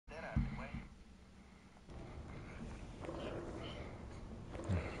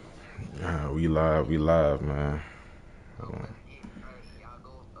We live, man. Hold on.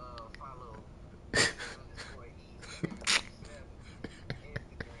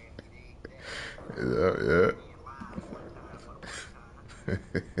 Yeah, yeah.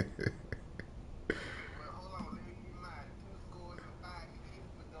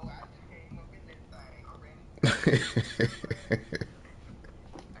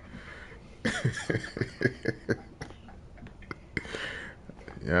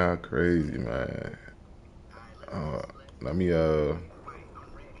 Yeah, crazy, man. Uh, let me I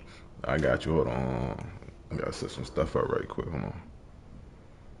got you. Hold on. I gotta set some stuff up right quick. Hold on.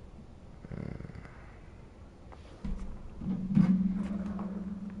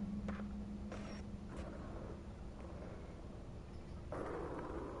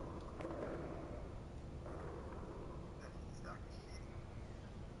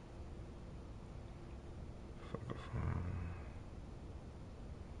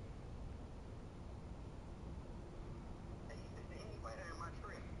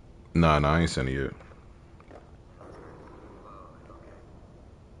 Nah, I ain't sent it yet.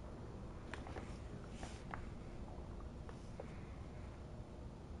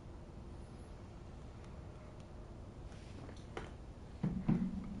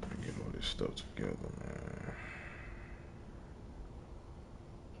 Get all this stuff together, man.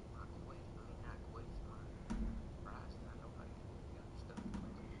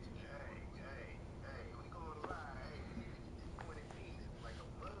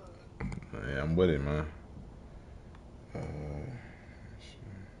 Yeah, I'm with it, man. Uh,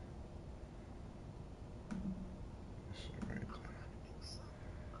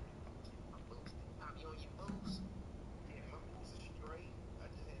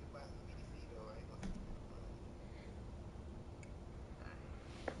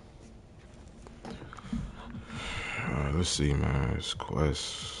 right let's see, man. This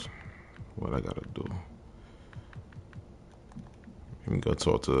quest. What I gotta do? Let me go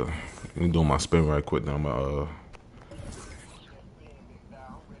talk to. Let me do my spin right quick. Then I'm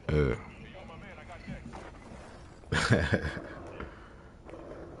yeah.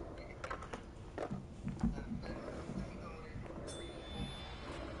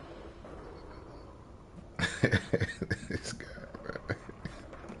 This guy,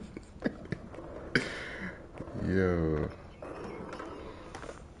 man. Yo.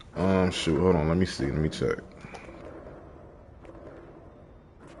 Shoot. Hold on. Let me see. Let me check.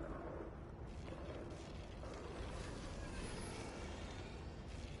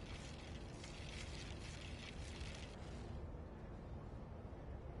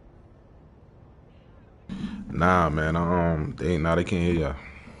 Nah, man. They can't hear ya.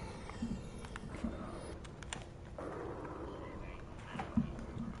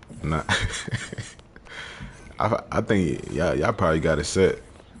 Nah. I think y'all probably got it set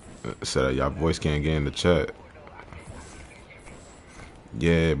so that y'all voice can't get in the chat.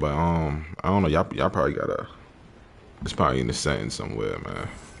 Yeah, but I don't know. Y'all probably gotta. It's probably in the settings somewhere, man.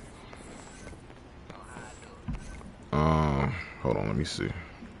 Hold on. Let me see.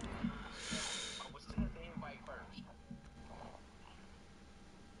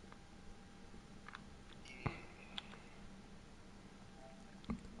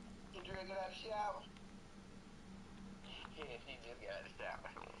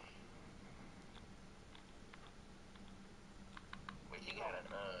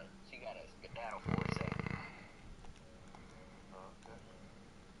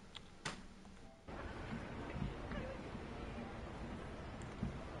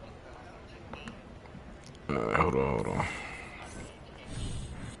 Hold on.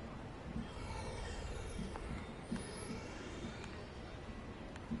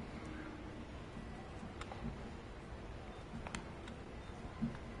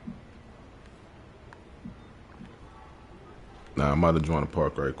 Nah, I'm about to join the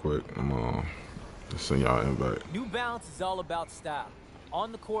park right quick. I'm just send y'all an invite. New Balance is all about style,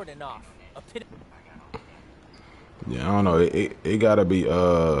 on the court and off. Yeah, I don't know. It gotta be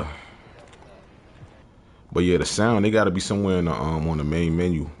but yeah, the sound it gotta be somewhere in the on the main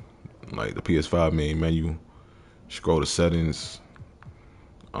menu, like the PS5 main menu. Scroll to settings.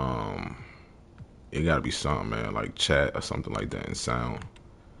 It gotta be something, man, like chat or something like that, and sound.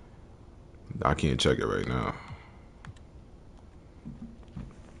 I can't check it right now.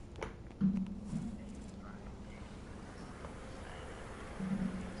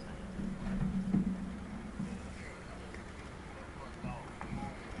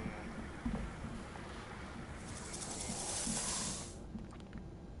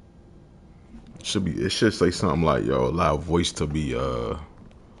 It should say something like, yo, allow voice to be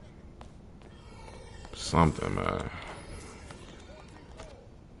something, man.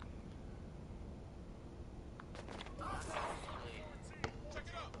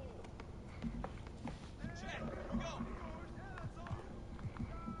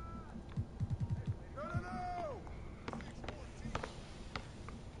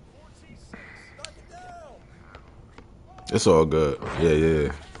 It's all good. Yeah,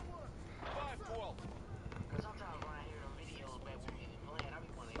 yeah.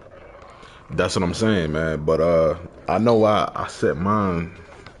 That's what I'm saying, man. But I know why I set mine.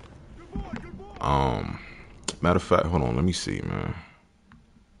 Um, Matter of fact, hold on. Let me see, man.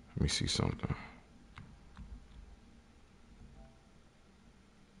 Let me see something.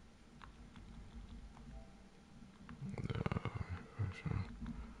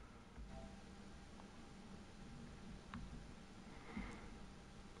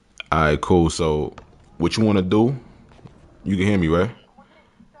 All right, cool. So, what you want to do? You can hear me, right?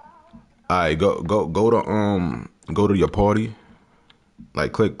 All right, go to your party.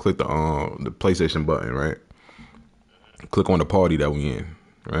 Like, click the PlayStation button, right? Click on the party that we in,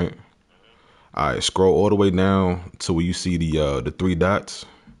 right? All right, scroll all the way down to where you see the three dots,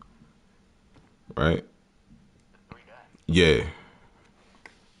 right? Yeah,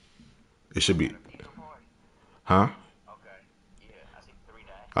 it should be, huh?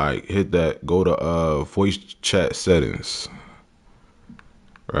 All right, hit that. Go to voice chat settings,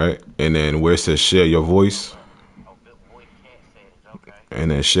 right? And then where it says share your voice,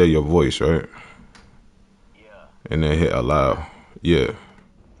 and then share your voice, right? And then hit allow. Yeah.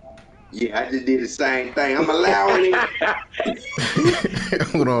 Yeah, I just did the same thing. I'm allowing it.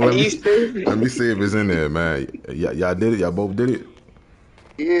 Hold on, Are you stupid? let me see if it's in there, man. Y'all did it. Y'all both did it.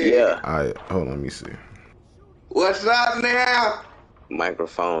 Yeah. Yeah. All right, hold on. Let me see. What's up now?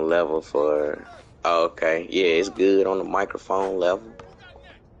 Microphone level for. Oh, okay. Yeah, it's good on the microphone level.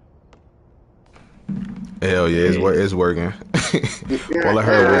 Hell yeah, it's working. All I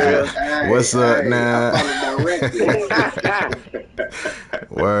heard Yeah. was, "What's up now?" I followed directions.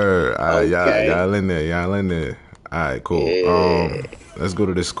 Word. All right, Okay. y'all in there. Y'all in there. All right, cool. Yeah. Let's go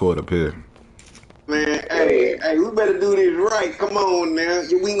to this court up here. Man, Yeah. hey, we better do this right. Come on now.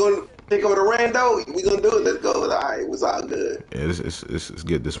 We gonna take over the rando? We gonna do it? Let's go. All right, it was all good. Yeah, let's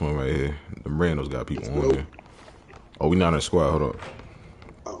get this one right here. The randos got people Let's on go. there. Oh, we not in the squad. Hold up.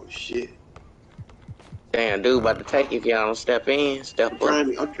 Oh shit. Damn, dude, about to take you if y'all don't step in. Step up.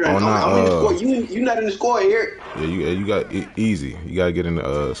 I'm Oh, trying. nah. I'm in the score. You not in the score here. Yeah, you got easy. You gotta get in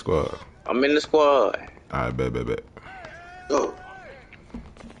the squad. I'm in the squad. All right, bet. Go.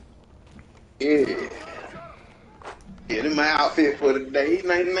 Yeah. Get in my outfit for the day.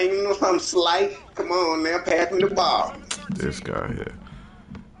 You know something slight. Come on now, pass me the ball. This guy here.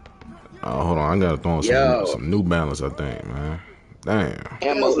 Hold on, I gotta throw on Yo. some New Balance, I think, man. Damn.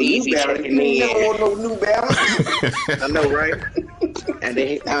 Ammo Some New Easy Balance. checking You ain't never in. want no New Balance. I know, right? And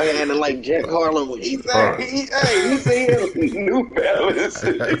they out here acting like Jack Harlow with He you. said, he said New Balance.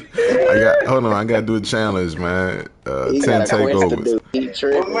 Hold on, I gotta do a challenge, man. He 10 got a quest to takeovers. do. He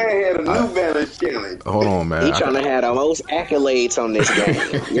My tripping. man had a I, New Balance challenge. hold on, He man. trying to have the most accolades on this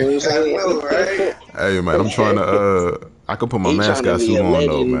game. You know what I'm I saying? know, right? Hey, man, I'm trying to, I can put my He trying to mascot be suit a on,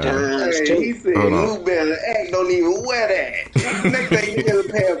 though, legend man. times Hey, he two. said Hold on. New Balance. Act don't even wear that. Next thing you get a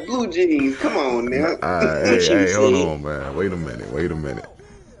pair of blue jeans. Come on now. What you Hey, hold said? on, man. Wait a minute.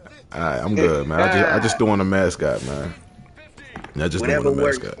 All right, I'm good, man. I just doing a mascot, man. I just doing Whatever a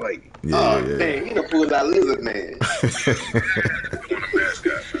works mascot. for you. Oh, Yeah. damn, he done pulled out Lizard Man.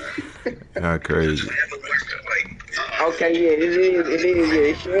 How crazy. Okay, yeah, it is,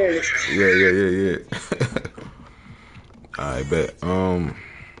 yeah, sure. Yeah. I bet.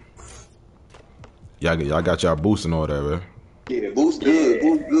 Y'all got y'all boosts and all that, right? Yeah, Boost good.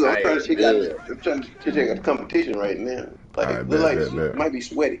 Boost good. I'm trying to check out. Good. I'm trying to check out the competition right now. All Like, right, look like it bet. might be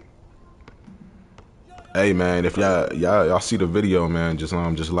sweaty. Hey, man, if y'all see the video, man, just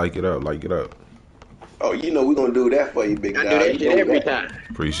like it up. Oh, you know we're gonna do that for you, big I do dog. that You shit know every that. time.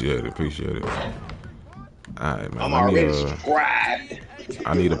 Appreciate it. All right, man. I'm Let me already subscribed.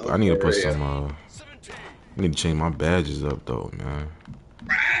 I need to put some I need to change my badges up though, man.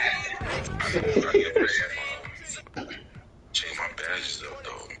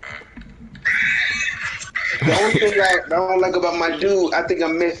 The only thing I don't like about my dude, I think I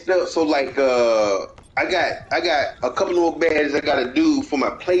messed up. So like, I got a couple more badges I gotta do for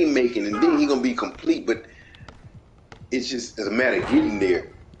my playmaking, and then he gonna be complete. But it's a matter of getting there.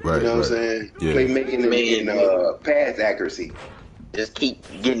 You know what I'm Right. saying? Yeah. Playmaking and pass accuracy. Just keep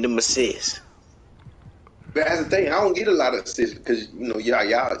getting them assists. But that's the thing. I don't get a lot of assists because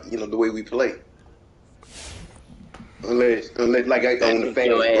y'all, the way we play. Unless like That on the took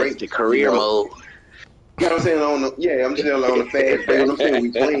your fast ass break, to career mode. You know what I'm saying? I'm saying on the fast break. When I'm saying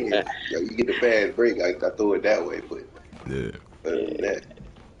we playing, you get the fast break. I throw it that way, but Yeah. other than that,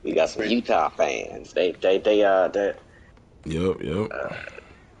 We got some Utah fans. They Yep.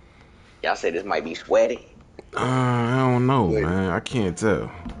 y'all say this might be sweaty. I don't know, But man. I can't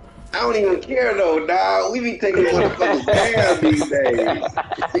tell. I don't even care though, dog. We be taking motherfuckers down these days.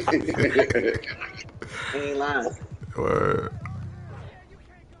 Ain't lying. Word.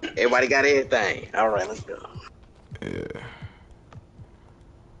 Everybody got everything. All right, let's go. Yeah.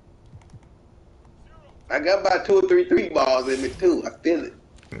 I got about 2 or 3 balls in me too. I feel it.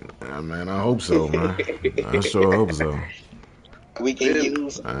 Yeah, man, I hope so, man. I sure hope so. We can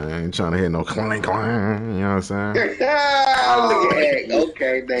use. I ain't trying to hit no clang clang. You know what I'm saying? Look at Ack.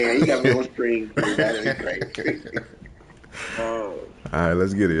 Okay, damn. He got me on string. That'd be crazy. Oh. All right,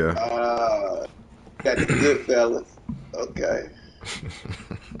 let's get it, yeah. Got the good fellas. Okay.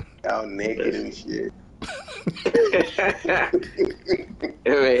 Y'all naked and shit.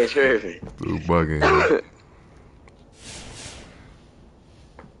 Man, tripping. Blue bugging.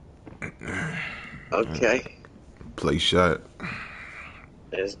 Okay. Play shot.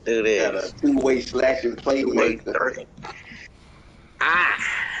 Let's do Got this. a 2-way slashing playmaker. Ah.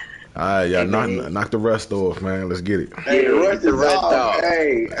 All right, y'all, Hey, knock the rest off, man. Let's get it. Hey, the rush the is red off. dog.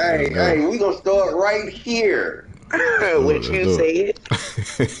 Hey, we gonna start right here. What you said.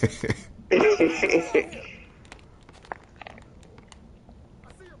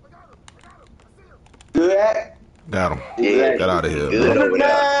 Good at? Got him. Exactly. Get out of here, Good man. over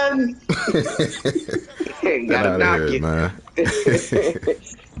there. Get Gotta out knock of here, it. man.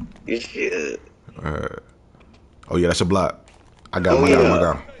 You should. All right. Oh, yeah, that's a block. I got him. Oh, I got him. yeah. I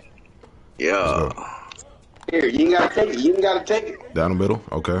got him. Yeah. Here, you ain't gotta take it. You ain't gotta take it. Down the middle?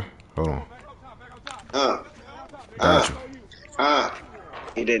 Okay. Hold on. Got you.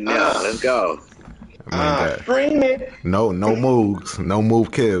 He didn't know. Let's go. Man, got Stream it. no moves. No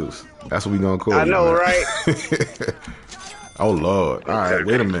move kills. That's what we gonna call I you, know, man. right? Oh, Lord. All right,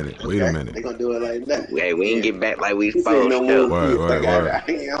 wait a minute. Wait a They minute. gonna do it like that. Hey, we ain't get back like we He said supposed no to. move. Word, I word.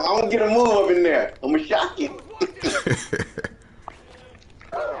 don't get a move up in there. I'm gonna shock you.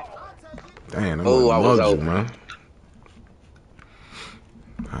 Damn, I'm Oh, I was mugs you, open. man.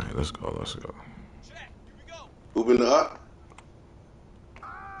 All right, let's go. Moving up.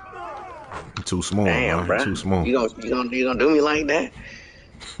 You too small, Damn, man. bro. Too small. You gonna do me like that?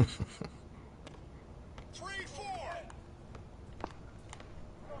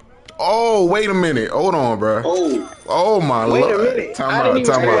 Oh, wait a minute. Hold on, bro. Oh my Wait Lord. a minute. Time I didn't out.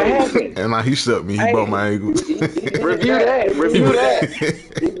 even Time see what out. happened. And now he shook me. He Hey. broke my ankle. Review that. Review that.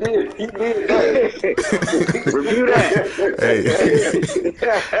 He did that. Review that. Hey,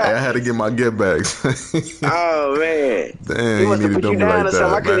 I had to get my get backs. Oh man. Damn, He you must need have to put do you me down like or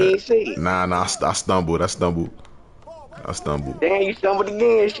something. I that, couldn't man. even see. Nah, I stumbled. Damn, you stumbled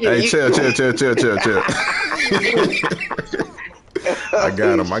again. Shit. Hey, You- chill. I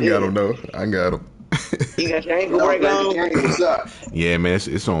got him though. I got him. You got your ankle break on? What's up? Yeah, man,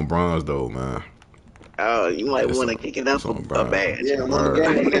 it's on bronze though, man. Oh, you might It's want to on- kick it up it's on a Brian. badge. Yeah, I'm on the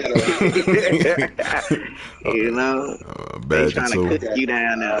game. You know, they Badge trying to too. cook you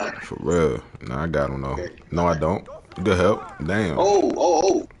down there. For real. Nah, I got him though. No, I don't. Good help. Damn.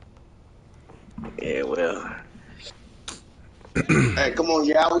 Oh. Yeah, well, Hey, come on,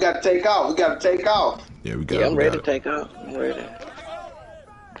 y'all. We gotta take off. Yeah, we got yeah, it. I'm ready to take off. I'm ready.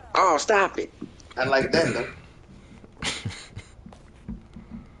 Oh, stop it. I like that though.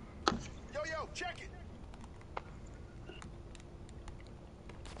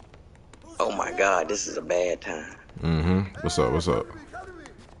 Oh my God, this is a bad time. What's up?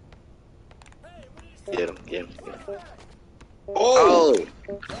 Get him. Oh.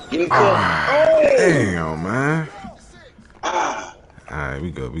 You cook. Damn, man. Alright,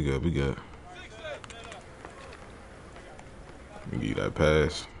 we good. We give you that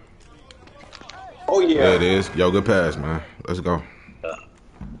pass. Oh yeah. There it is. Yo, good pass, man. Let's go.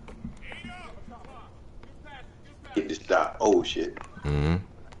 Get the stop. Oh shit. Mm-hmm.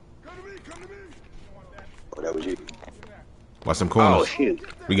 Oh, that was you. Watch some corners. Oh shoot.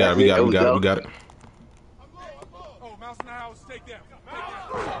 We got it.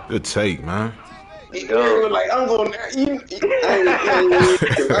 Good take, man. He was like, I'm going. I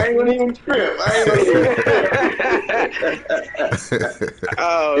ain't gonna even trip.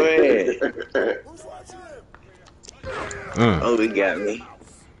 Oh man. Oh, he got me.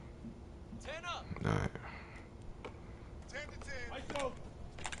 All right.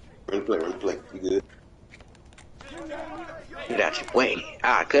 Run play. You good? Get out your way.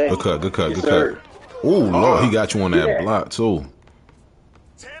 Ah, cut. Good cut. sir. Ooh, Lord, he got you on that block too.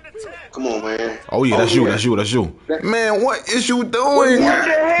 Come on, man. Oh yeah, that's you. Man, what is you doing? What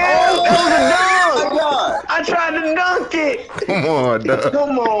the hell? That was a dunk. God. I tried to dunk it. Come on, dog.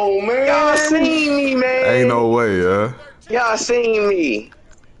 Come on, man. Y'all seen me, man. Ain't no way, Y'all seen me.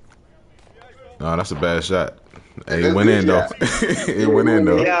 Nah, that's a bad shot. Hey, it That's went good in though. shot. It Yeah, went in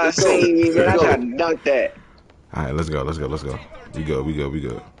though. Yeah, I let's go. seen me, man. Let's I tried go. to dunk that. All right, let's go. Let's go. Let's go. We good. We good. We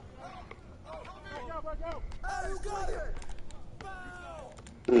good.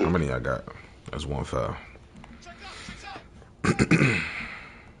 How many I got? That's one foul.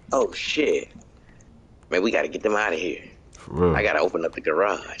 Oh shit, man, we gotta get them out of here. For real. I gotta open up the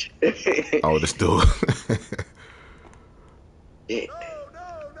garage. Oh, this dude. Yeah.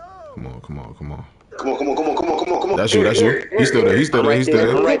 Come on. Come on. Come on. Come on, come on, come on, come on, come on, come on. That's you. That's you. He's still there. He's still I'm there. right He's still there.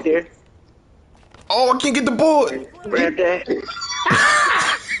 I'm there. right there. Oh, I can't get the board. Grab that.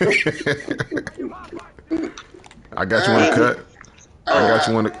 I got you on the cut. I got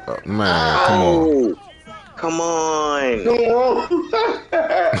you on the. Man, come on. Oh, come on.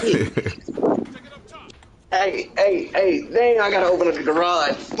 Hey, dang, I gotta open up the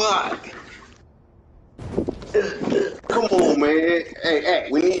garage. Fuck. Come on, man. Hey,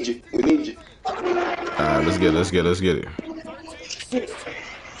 we need you. We need you. All right, let's get it. Let's get it. Let's get it.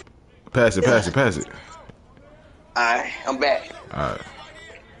 Pass it. Pass it. Pass it. Alright, I'm back. All right.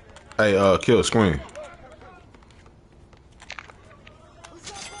 Hey, kill screen.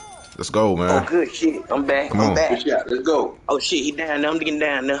 Let's go, Oh, man. good shit. I'm back. Come I'm on. back. Good shot. Let's go. Oh shit, he down now. I'm getting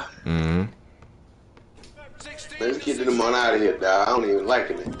down now. Mm-hmm. Let's get them on out of here, dog. I don't even like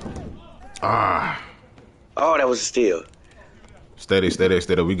it. Ah. Oh, that was a steal. Steady, steady,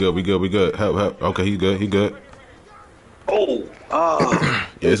 steady. We good. We good. We good. Help, help. Okay, he good. He good. Oh,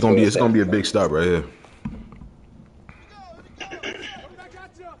 Yeah, it's gonna be a big stop right here.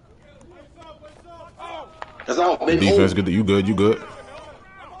 That's all, baby. Defense good. You good. You good.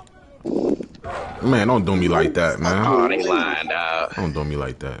 Man, don't do me like that, oh, man. they lying, dog. Don't do me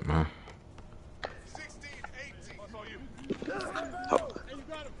like that, man.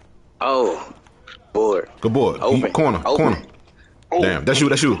 Oh, board. Good boy. Open. Corner. Open. Corner. Damn, that's you.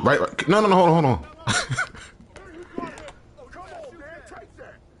 That's you. Right. No. Hold on.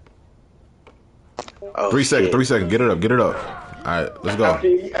 Oh, 3 seconds. shit. 3 seconds. Get it up. Get it up. All right, let's go.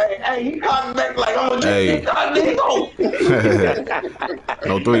 Hey, he caught back like I'm gonna Hey. get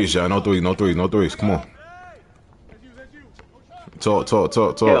No threes, y'all. No threes. No threes. No threes. Come on. Talk.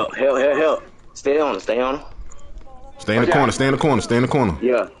 Help. Stay on him. Stay on him. Stay in the corner. Stay in the corner. Stay in the corner.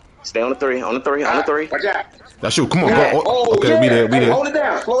 Yeah. Stay on the three. On the three. On the three. Watch out. That's you. Come on. Yeah. Go. Oh, Okay, yeah. we there. We Hey, there. hold it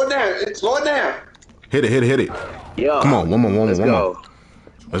down. Slow it down. Slow it down. Hit it. Yeah. Come on. One more. Let's go.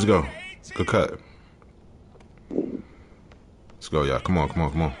 Let's go. Good cut. Let's go, y'all. Come on.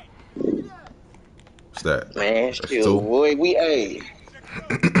 What's that? Man, That's still, two. boy, we A.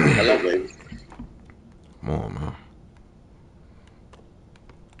 Hello, baby. Come on, man.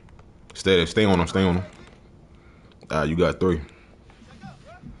 Stay there. Stay on him. You got 3.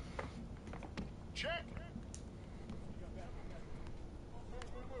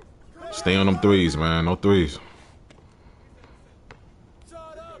 Stay on them threes, man. No threes.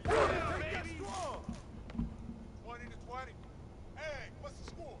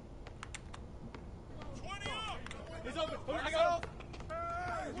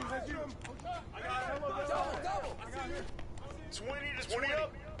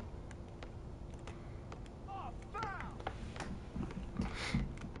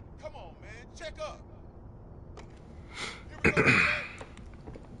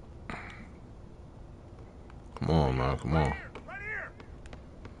 Come on, man. Come on.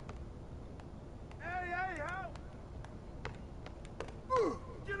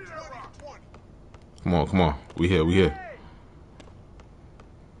 Come on. We here.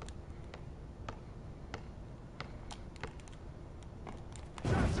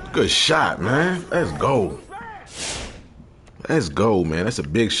 Good shot, man. Let's go. Man. That's a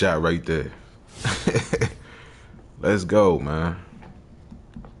big shot right there. Let's go, man.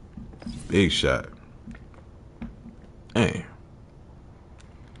 Big shot. Hey.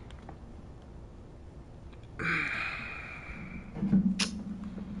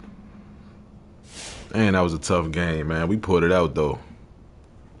 Man, that was a tough game, man. We pulled it out, though.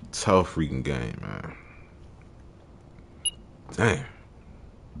 Tough freaking game, man. Damn.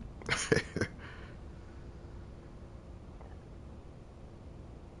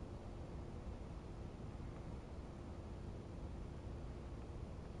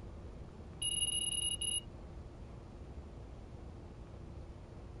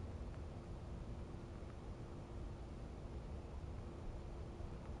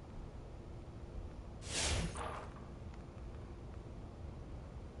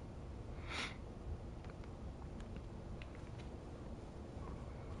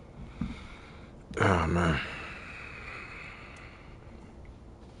 Oh, man.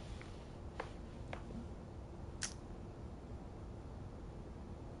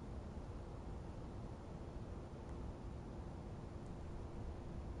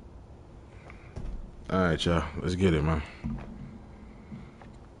 All right, y'all. Let's get it, man.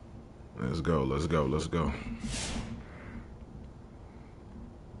 Let's go. Let's go. Let's go.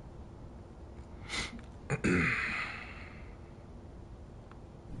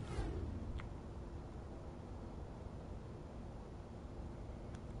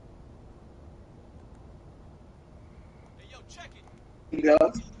 You know,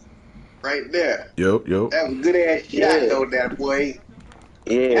 right there. Yep. That was a good ass shot though, that boy.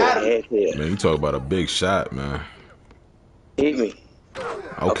 Yeah, heck yeah. Man, you talk about a big shot, man. Hit me.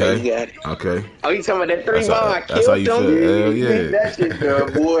 Okay. You got it. Okay. Oh, you talking about that three ball? I That's how killed you him. feel. Hell yeah. That shit,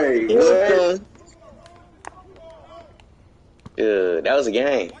 boy. Killed him. Dude, that was a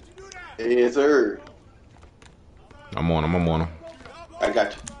game. Yes, sir. I'm on him. I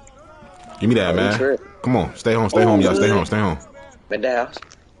got you. Give me that, man. Sure. Come on. Stay home, y'all. Stay home. At the house.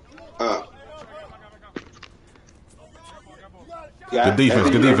 Good defense.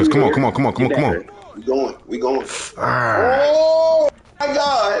 Come on. We going. Ah, Oh my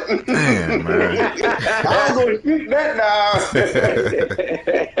God. damn, man. I was gonna shoot that now.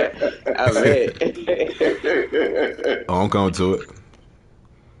 I bet. Oh, I'm coming to it.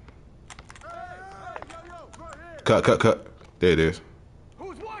 Cut. There it is.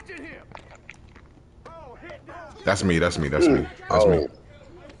 Who's watching him? That's me. That's me.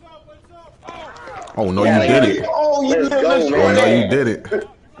 Oh no, Yeah, you did it. Oh, you Let's go, Oh man. no, you did it.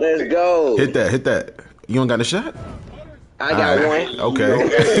 Let's go. Hit that. You don't got a shot? I got one. Okay.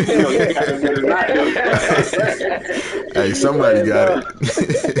 Hey, somebody got it.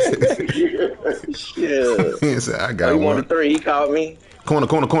 Shit. He said, I Oh, got you one. wanted three? He called me. Corner.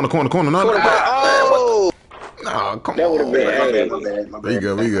 No, Oh, come that would have on. been. Hey. We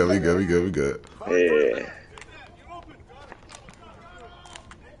good. Yeah.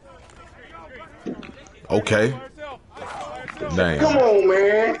 Okay. Damn. Come on,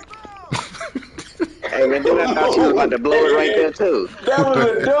 man. Hey, man, dude, I thought you was about to blow it right there, too. That was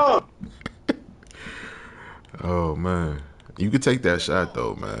a dunk. Oh man, you could take that shot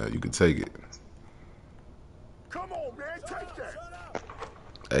though, man. You could take it. Come on, man, take that.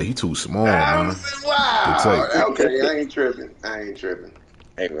 Hey, he too small, man. Wow. Good take. Okay, I ain't tripping.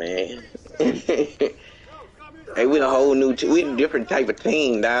 Hey, man. Hey, we a whole new, we a different type of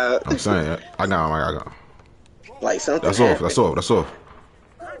team, dog. I'm saying, I got him. Like something. That's off.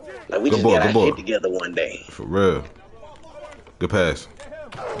 Like we Good just ball, got good our ball. shit together one day. For real. Good pass.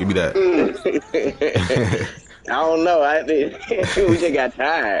 Give me that. I don't know. We just got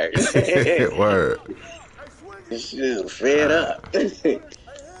tired. Word. Shoot, fed up.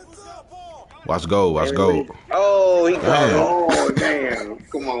 Watch go. Oh, he called. Damn. Oh, damn.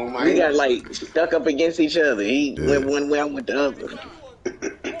 Come on, man. We got like stuck up against each other. He Yeah. went one way, I went the other.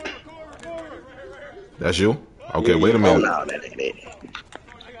 That's you? Okay, wait a Oh minute. no, that ain't it.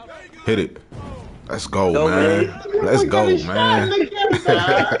 Hit it. Let's go, Go, man. man. Let's go, man.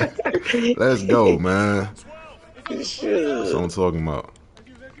 Let's go, man. That's what Shoot. I'm talking about.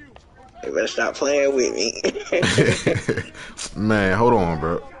 You better stop playing with me. Man, hold on,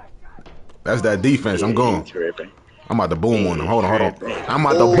 bro. That's that defense. I'm going. Tripping. I'm about to boom on him. Hold on. I'm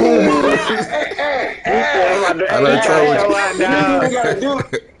about to boom on him. I done told you.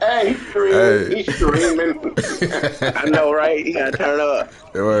 Hey, he's screaming. I know, right? You gotta turn up.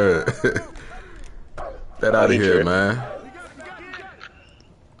 Word. That out of he here, tripping. man.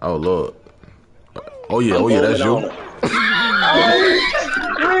 Oh Lord. Oh yeah, that's you.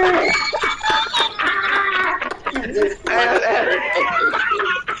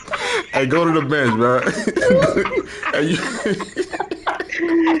 Hey, go to the bench, bro. Hey,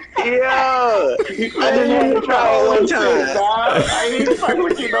 Yo, I just had to try it one time. I ain't even fucking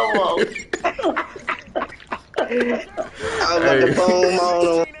with you no more. I was about to boom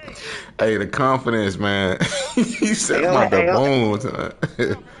on him. Hey, the confidence, man. He said I'm about to boom tonight.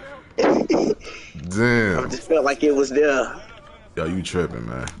 I Damn. just felt like it was there. Yo, you tripping,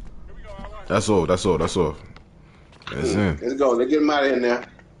 man. That's off. That's in. Let's go. Let's get him out of here now.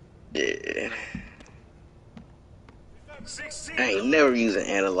 Yeah. I ain't never using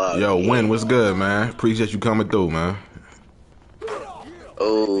analog. Yo, Win, what's good, man? Appreciate you coming through, man.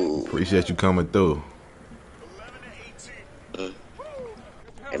 Oh. Appreciate you coming through.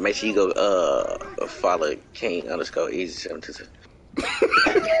 And make sure you go follow King_Easy727.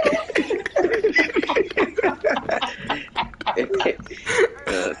 You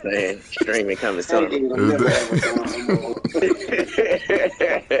know what I'm saying? Streaming coming soon.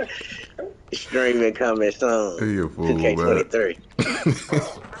 Streaming coming soon. You a fool, 2K23.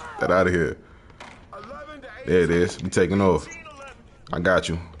 Get out of here. There it is. We taking off. I got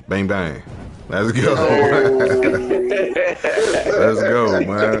you. Bang, bang. Let's go. Let's go,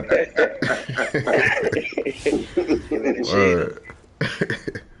 man. Word.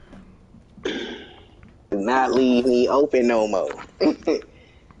 Do not leave me open no more.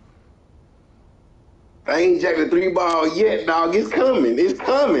 I ain't jacked the 3-ball yet, dog. It's coming. It's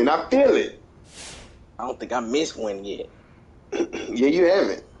coming. I feel it. I don't think I missed one yet. Yeah, you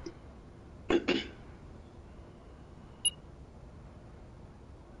haven't.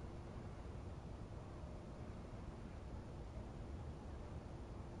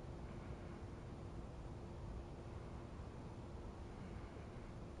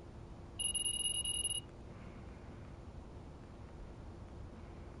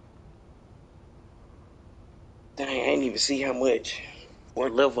 Dang, I didn't even see how much,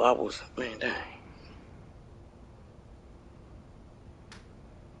 what level I was. Man, dang.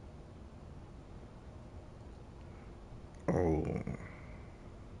 Oh.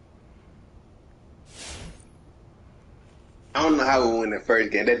 I don't know how we won that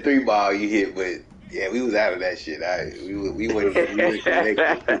first game. That 3-ball you hit, but yeah, we was out of that shit. We wouldn't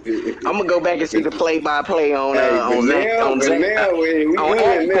connected. I'm gonna go back and see the play-by-play on Zach now, on Zach now we on good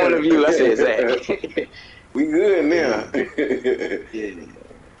Ackee now. point of view. I said Zach. We good now. Yeah.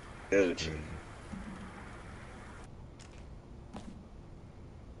 Good.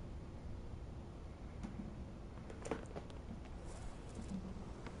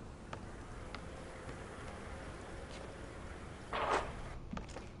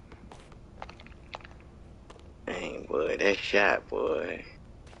 Dang, boy, that shot, boy.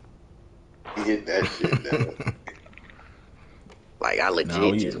 He hit that shit though. Like I legit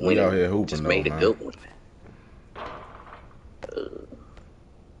Nah, just we went out and here hooping just though, made a man. good one.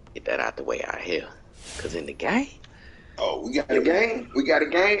 Get that out the way out here, cause in the game. Oh, we got a game. We got a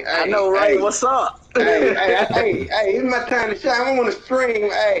game. I know, right? What's up? Hey, it's my time to shine. I'm on the stream.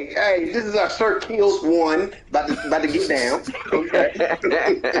 Hey, this is our Sir Kills 1. About to get down. Okay.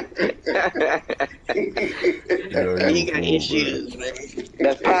 Yeah, He got issues, man.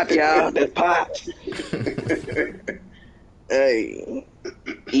 That's Pop, y'all. That's Pop. Hey.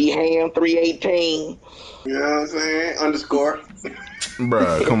 E-Ham 318. You know what I'm saying? Underscore.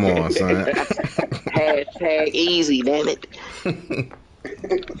 Bruh, come on, son. Hashtag easy, damn it.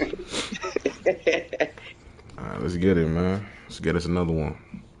 All right, let's get it, man. Let's get us another one.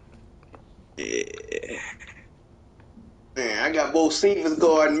 Yeah. Man, I got both Cephas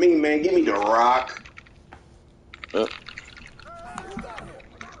guarding me, man. Give me the rock.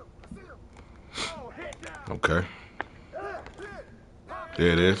 Okay.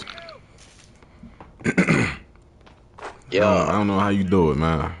 There it is. Yo, I don't know how you do it,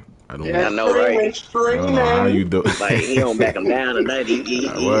 man. I don't, I know, right? I don't know how you do it. Like, he don't back him down tonight. He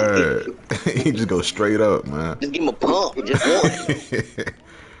Word. He just go straight up, man. just give him a pump, just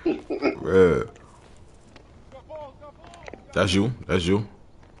one. Yeah. That's you. That's you.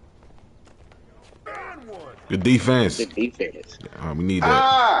 Good defense. Good defense. We need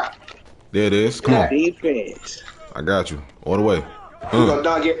that. There it is. Come on. Defense. I got you. All the way. You go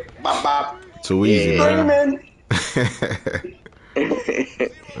dunk it. Bop, bop. Too easy, man. Screaming.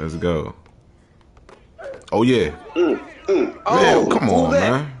 Let's go. Oh, yeah. Oh, Man, come who on,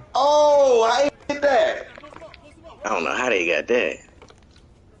 that? man. Oh, I hit that. I don't know how they got that.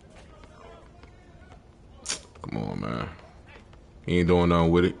 Come on, man. He ain't doing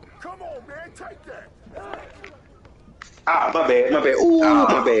nothing with it. Come on, man, take that. My bad. Ooh,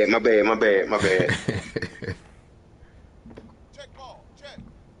 my bad.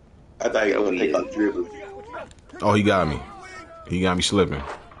 I thought he was going to take a dribble. Oh, he got me. He got me slipping.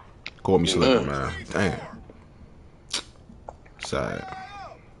 Caught me slipping, man. Damn. Side.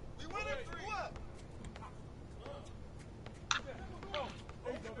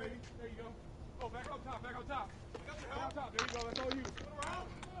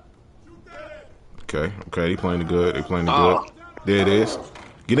 Okay, they playing it good. They playing it good. There it is.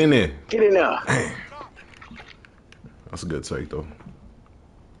 Get in there. Get in there. Damn. That's a good take, though.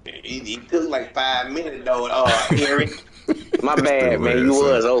 He took like 5 minutes, though, Eric. My bad, man. You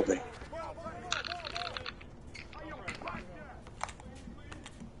was open.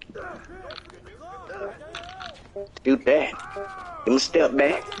 Shoot that. Give him a step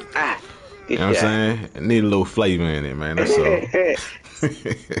back. You know what I'm saying? It need a little flavor in it, man. That's all.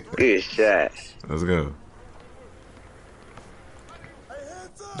 Good shot. Let's go.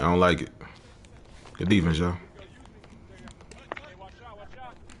 I don't like it. Good defense, y'all.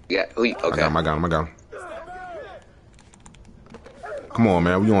 Yeah, okay. I got him. Come on,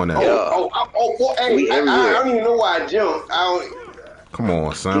 man. We on that. Hey, I don't even know why I jumped. Come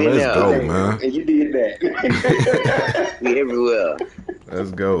on, son. Let's go, man. And you did that. We everywhere.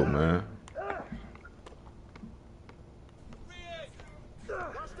 Let's go, man.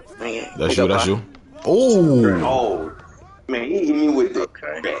 Man, That's pick you. up That's our- you. Oh, Oh, man, he hit me with the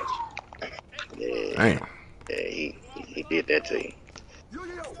Okay. scratch. Yeah, damn. yeah, he did that to you.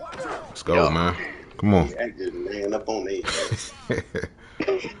 Let's go, Yo. man. Come on. I just laying up on their ass.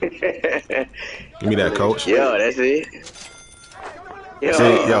 Give me that, coach. Yo, that's it. See,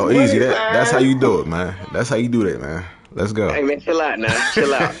 Yo. yo, easy. That's how you do it, man. That's how you do that, man. Let's go. Hey, man, chill out now.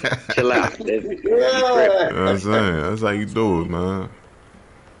 Chill out. Chill out. You tripping. You know what I'm saying? That's how you do it, man.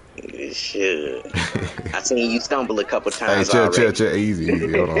 Shit. I seen you stumble a couple Hey, times chill, already. easy.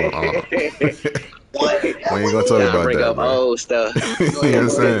 Hold on. What? We ain't gonna talk Trying to about bring that, up man. old stuff. You Go know ahead,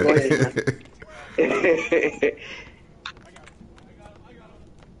 what go ahead, go I'm ahead, saying?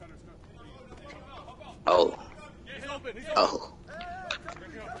 Oh. Oh.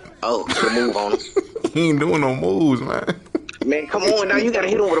 Oh, put a move on him. He ain't doing no moves, man. Man, come on now. You got to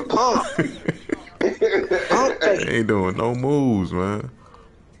hit him with a pump. Pump He fake. ain't doing no moves, man.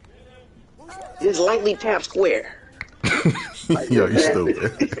 Just lightly tap square. Yo, you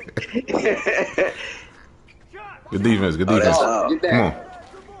stupid. Good defense, good Oh, that's defense. all. Get Come on. that.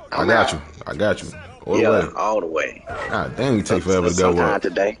 I got you. All the Yeah, way. all the way. God damn, you take forever to go Sometime up.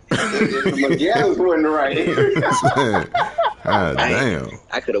 today. Miguel's wasn't right. God Dang. damn.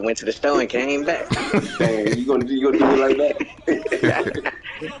 I could have went to the store and came back. Dang, you gonna do it like that?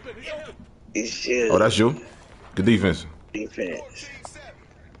 Shit. Oh, that's you? Good defense. Defense.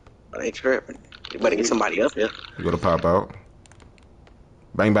 Oh, they tripping. You better get somebody up here. You go to pop out.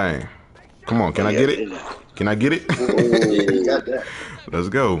 Bang, bang. Come on, can I Yeah, get it? yeah. Can I get it? You got that. Let's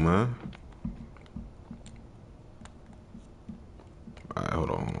go, man. All right, hold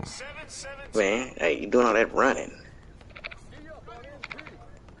on. Man, hey, you doing all that running.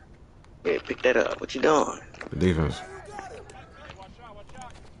 Yeah, pick that up. What you doing? Good defense.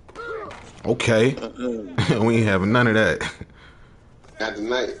 Okay. We ain't having none of that. Not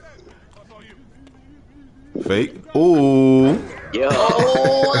tonight. Fake. Ooh. Yo.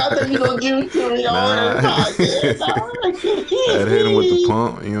 Oh, I think you gonna give it to me on Nah. that podcast. Had hit him with the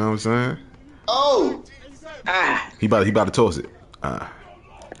pump, you know what I'm saying? Oh, Ah. He about to toss it.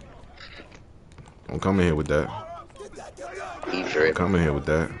 Don't come in here with that. He Don't tripping. come in here with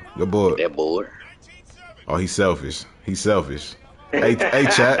that. Good boy. That board. Oh, he's selfish. Hey,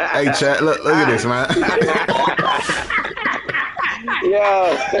 chat. Look at this, man.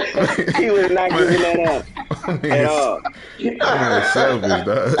 Yo. He was not giving that up at all. Man, selfish,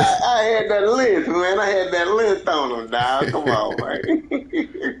 dog. I had that list, man. I had that list on him, dog. Come on, man.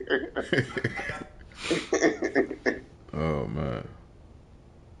 Oh man.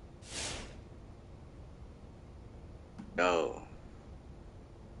 No.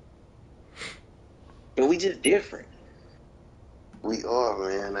 But we just different. We are,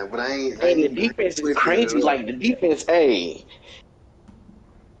 man. But I ain't. And the defense is crazy. Like, the defense, hey.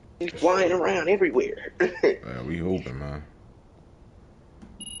 He's flying around everywhere. Man, we hoping, man.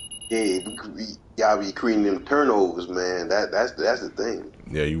 Yeah, y'all be creating them turnovers, man. That's the thing.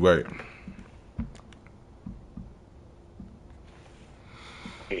 Yeah, you right.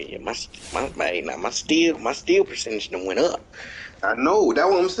 Yeah, my steal percentage done went up. I know. That's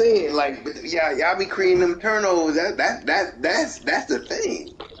what I'm saying. Like, but yeah, y'all be creating them turnovers. That's the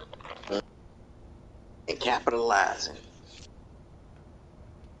thing. And capitalizing.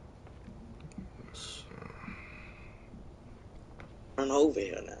 Run over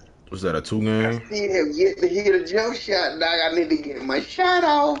here now. Was that a 2 game? Still have yet to hit a jump shot, dog. I need to get my shot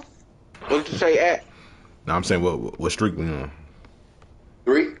off. What did you say, at? No, I'm saying what streak we on?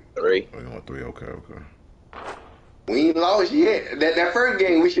 3. 3. We on 3. Okay. We ain't lost yet. That first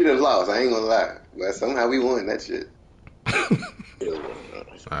game we should have lost. I ain't gonna lie, but somehow we won that shit.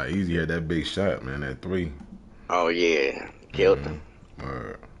 Easy had that big shot, man. That 3. Oh, yeah. Killed him.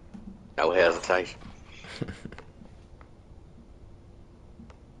 Word. No hesitation.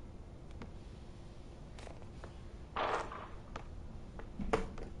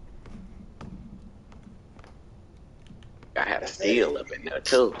 I had a steal up in there,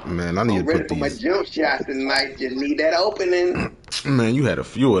 too. Man, I need I'm to ready put for my these. jump shots tonight. Just need that opening. Man, you had a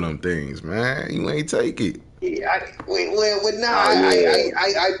few of them things, man. You ain't take it. Yeah, I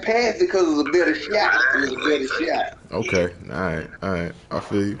passed it because it was a better shot. Okay. All right. I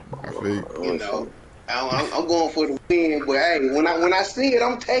feel you. You know, I'm going for the win, but hey, when I see it,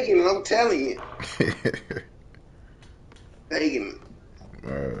 I'm taking it. I'm telling you, taking it.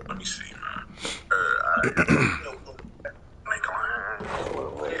 Word. Let me see, man.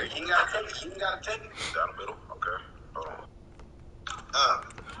 You gotta take it. Down the middle. Okay. Hold on.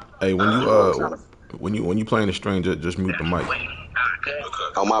 Hey, when you playing the string, just mute the mic.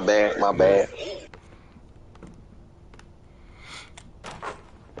 Oh, my bad.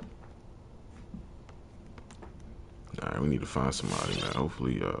 All right, we need to find somebody, man.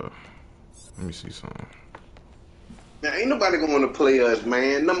 Hopefully, let me see something. Now, ain't nobody going to play us,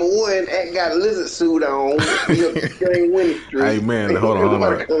 man. Number one, Ack got a lizard suit on. He up Strange Winnie Street. Hey, man, Ain't hold on.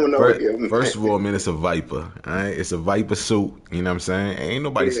 nobody coming over here, man. First of all, man, it's a Viper. All right, it's a Viper suit. You know what I'm saying? Ain't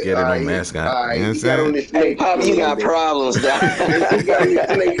nobody scared of no mascot. All right, You know what I'm he got on saying? the Hey, snake Pop, you skin, got man. problems, dog. He got on the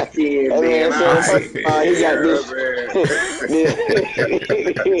snake skin, That man. man said, he got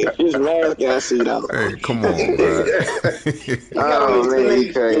Yeah, his mascot suit on. Hey, come on, man. He got on Oh, the man,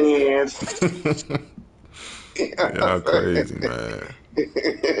 you snake crazy. skin. Y'all crazy, man.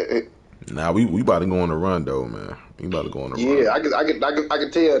 Nah, we about to go on a run though, man. We about to go on a run. Yeah, I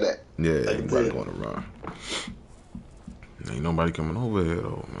can tell that. Yeah, we about to go on a run. Ain't nobody coming over here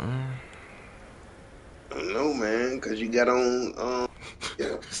though, man. No, man, because you got on.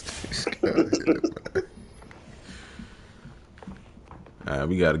 Yeah. Alright,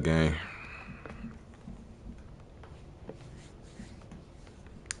 we got a game.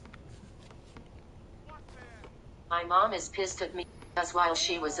 My mom is pissed at me because while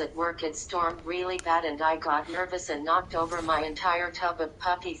she was at work it stormed really bad and I got nervous and knocked over my entire tub of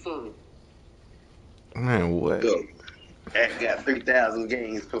puppy food. Man, what? Go. Ack got 3,000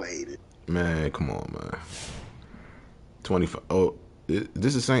 games played. Man, come on, man. 25. Oh,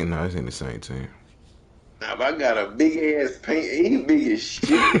 this is Saint? No, this ain't the same team. Now, if I got a big ass paint, he big as shit,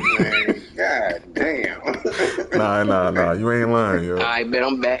 man. God damn. Nah. You ain't lying, yo. All right, bet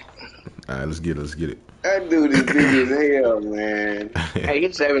I'm back. All right, let's get it. That dude is big as hell, man. Hey,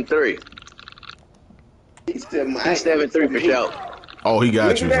 he's 7'3". He's 7'3". He's 7'3" for sure. Oh, he got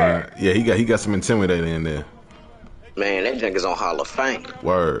Look you, at son. that. Yeah, he got some intimidator in there. Man, that junk is on Hall of Fame.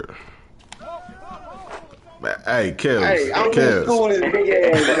 Word. Hey, Kills. Hey, I'm gonna Kills. school this big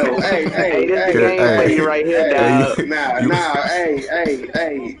ass though. Hey, this the game for you right here, dog.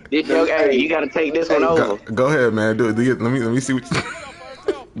 Hey. This your, hey, you gotta take this one over. Go ahead, man. Do it. Let me see what you...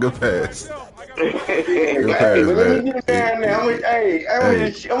 Good pass. Good pass, But let man. me get it down there.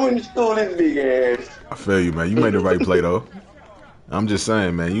 I'm gonna school this big ass. I feel you, man. You made the right play, though. I'm just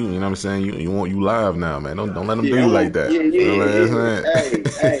saying, man. You know what I'm saying? You live now, man. Don't let them do you like that. Yeah. You know what I'm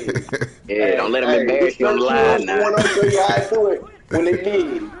saying? Yeah, don't let them embarrass you on the line now. I want to show you how I do it when they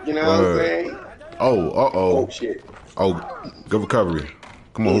leave. You know what I'm saying? Oh, shit. Oh, good recovery.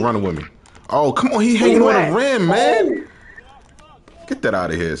 Come on, who running with me? Oh, come on. He hanging on the rim, man. Get that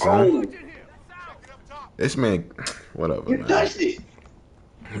out of here, son. This man, whatever, You man. touched it.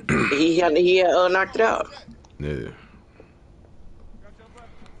 He knocked it out. Yeah.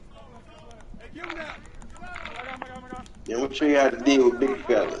 Yeah, I'm gonna show you how to deal with big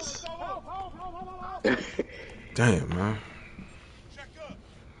fellas. Damn, man.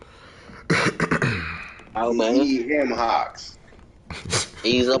 Oh, man. He ham hocks.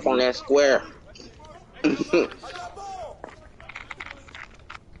 He's up on that square.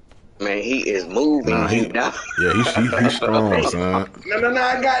 Man, he is moving. Nah, he's strong, son. No,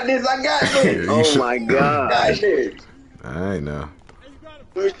 I got this. Oh, my God. I got this. All right, now.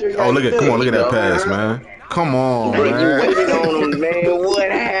 Let me show you Oh, how look you at, come do on, look it. at that pass, man. Come on, Man, you man. waited on him, man. What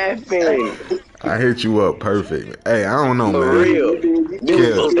happened? I hit you up perfect. Hey, I don't know, For man. real. You was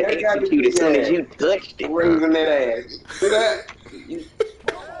supposed to I got execute as soon as you touched it. Raising that ass. See that?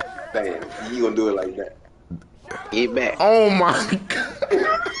 Damn, you gonna do it like that. Get back. Oh, my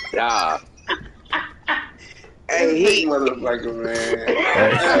God. Nah. Hey, Hey, motherfucker, man.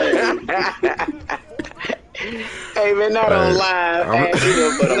 Hey, man, not on live. Hey, you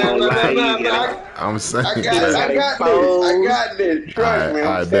gonna put him on live. I'm saying, I got this. Trust me,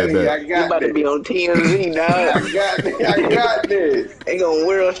 I'm telling you, I You got about to this. be on TMZ, dog. I got this. They gonna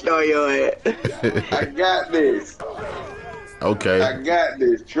world star your ass. I got this. Okay. I got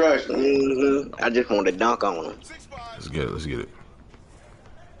this. Trust me. I just want to dunk on him. Let's get it.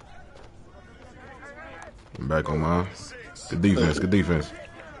 I'm back on mine. Good defense.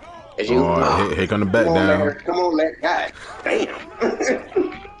 As you, Oh, here come the back down. Come on, God damn.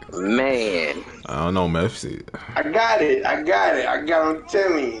 man. I don't know, man. See. I got it. I'm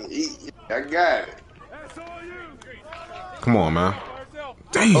telling you. I got it. Come on, man.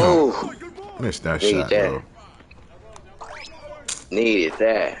 Damn. Oh, Missed that need shot, that. bro. Needed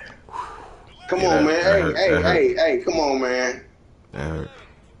that. Come Yeah, on, that man. hurt. Hey, come on, man. That hurt.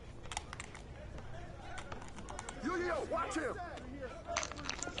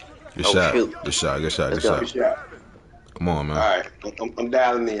 Good shot. Shoot. Good shot. Let's go. Good shot. Come on, man. All right, I'm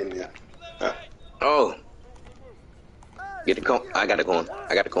dialing in now. Oh. Get the cone. I got the cone.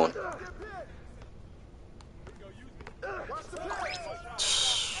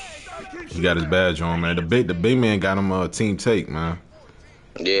 He got his badge on, man. The big man got him team take, man.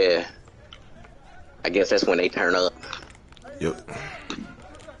 Yeah. I guess that's when they turn up. Yep.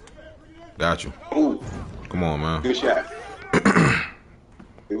 Got you. Ooh, Come on, man. good shot.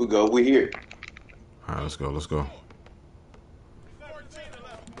 Here we go. We're here. All right, let's go. Let's go.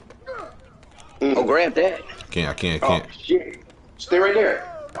 Oh, grab that. I can't. Oh, shit. Stay right there.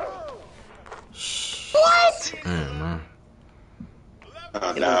 What? Man.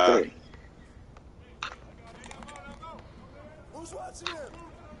 Oh, You nah. know,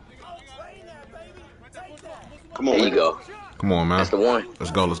 Come on, there man. you go. Come on, man. That's the one.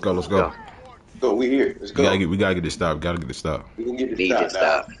 Let's go. Go. Go. We here. Let's go. We gotta get this stop. Gotta get this stop. We gonna get Need this to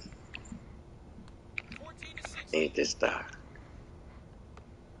stop. stop. Need to stop.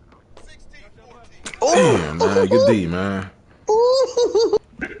 Damn, man. Good D, man.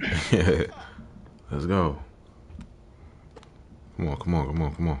 Let's go. Come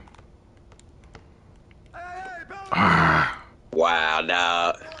on. Ah. Wow,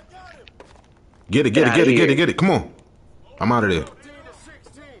 dog. Get it. Come on. I'm out of there.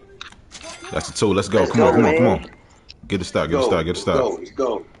 That's the two. Let's go. Let's Come go, on. man. Get the stop. Let's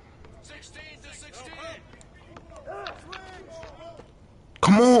go.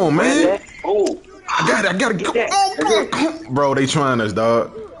 Come on, man. Oh, I got it. Get that. Come on. Bro, they trying us,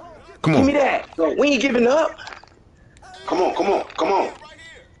 dog. Come Give me on. that. We ain't giving up. come on.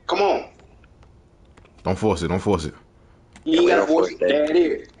 Don't force it. You ain't gotta don't force force it. that. There it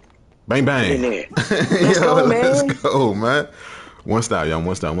is. Bang, bang. In there. Let's go, man. Let's go, man. One stop, y'all.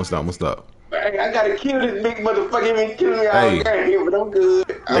 One stop. Hey, I gotta kill this big motherfucker. He been killing me all Hey. game here, but I'm good.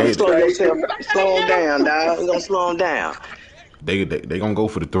 Don't Hey. slow yourself. Slow him down, dog. We're gonna slow him down. They gonna go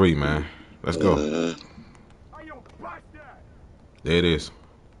for the 3, man. Let's go. There it is.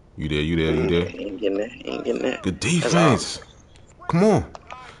 You there. Ain't getting that. Good defense. Come on.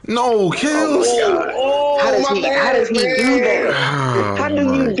 No kills. Oh, How does my he bad, do that? Oh, How do you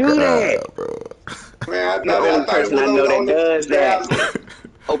my do God, that? bro. Man, I The thought only it person was I know on that the- does that.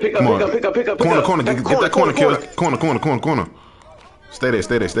 Oh, pick up. Corner. Pick up. Get that corner, kills. Corner. Stay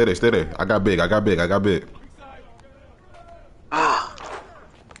there. I got big. Ah,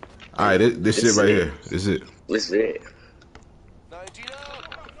 All right, this shit right here. This is it. this is it.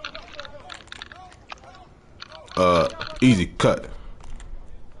 Easy cut.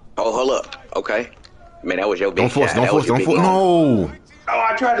 Oh, hold up. Okay. Man, that was your big Don't force. shot. That was your big moment. No. Oh,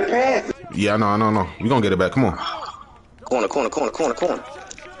 I tried to pass it. Yeah, no. We gonna get it back. Come on. Corner.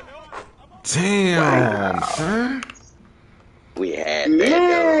 Damn, son. We had that.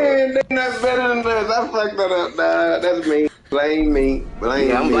 Man, they not better than us. I fucked that up, dog. That's me. Blame me.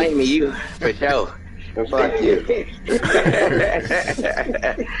 Yeah, I'm blaming you for sure. Fuck you.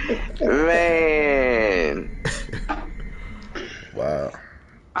 Man. Wow.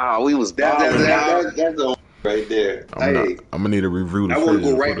 Oh, we was balling, dog. That's the right there. I'm gonna need a review. I want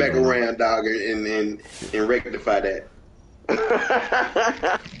to go right back around, dog, and rectify that.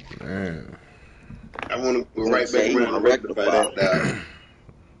 Man. I want to go right back around and rectify that, dog.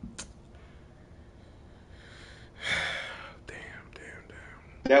 Damn.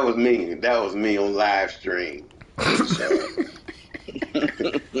 That was me on live stream.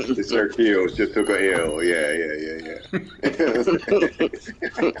 The Sir Kills just took a L. Yeah.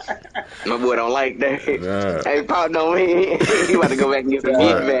 My boy don't like that. Nah. Hey, Pop, on me. He about to go back and get some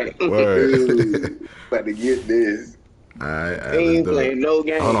heat back. Word. Dude, about to get this. All right, He ain't playing no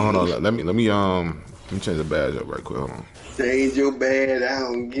game. Hold on. Let me change the badge up right quick. Hold on. Change your bad. I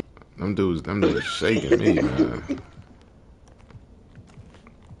don't get. Them dudes shaking me, man.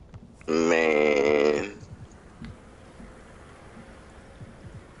 Man.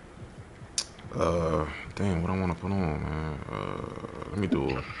 Damn, what I want to put on, man. Let me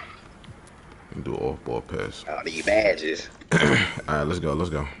do off-ball pass. All these badges. All right, let's go.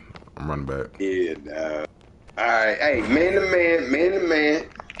 I'm running back. Yeah, dog. All right, hey, man to man.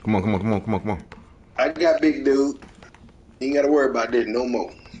 Come on. I got big dude. You ain't got to worry about this no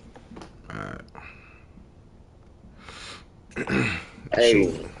more. All right.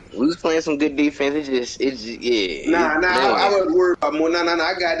 Hey, we was playing some good defense. It's yeah. Nah, man. I was worried about more. Nah,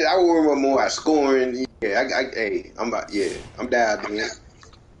 I got it. I was worried about more scoring. Yeah, I'm down there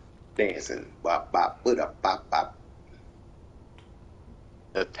dancing. Bop, put up, bop.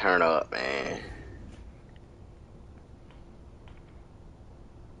 A turn up, man.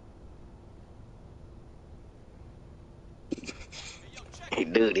 Hey,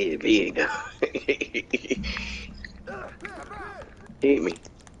 dude, hit big though. Hit me.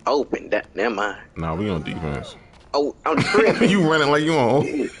 Open that. Never mind. Nah, we on defense. Oh, I'm tripping. You running like you on.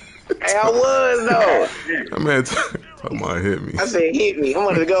 Hey, I was though. That man talking about hit me. I said hit me. I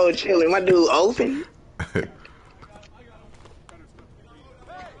wanted to go chilling. My dude open.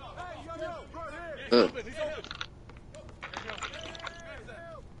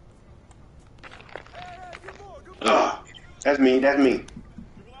 That's me. That's me.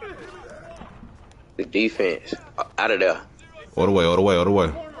 The defense. Out of there. All the way, all the way, all the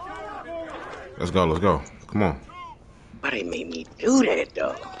way. Let's go, let's go. Come on. Why they made me do that,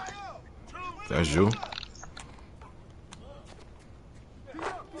 though? That's you.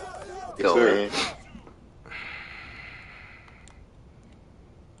 Yo, Sir. man.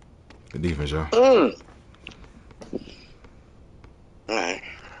 Good defense, y'all. Alright.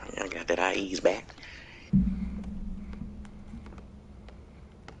 I got that IE's back.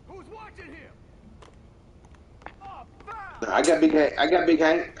 I got big Hank. I got big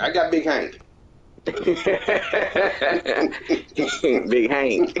Hank. I got big Hank. Big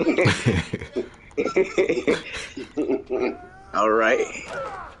Hank. All right.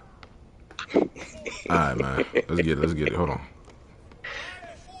 All right, man. Let's get it. Let's get it. Hold on.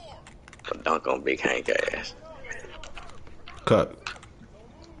 Dunk on Big Hank ass. Cut.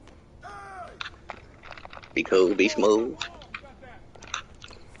 Be cool, be smooth.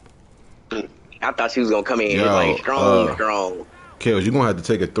 I thought she was gonna come in Yo, like strong. Kels, you're gonna have to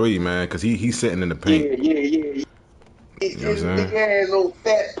take a three, man, because he's sitting in the paint. Yeah. He's You know just what I'm big ass, old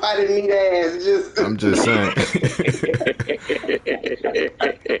fat potted meat ass. Just. I'm just saying.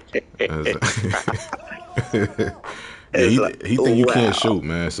 Yeah, he think you can't shoot,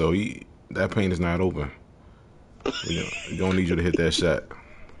 man. So that paint is not open. We don't need you to hit that shot.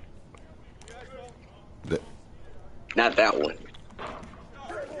 Not that one.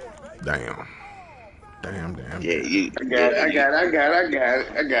 Damn. Yeah, you. I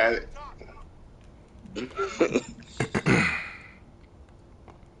got it.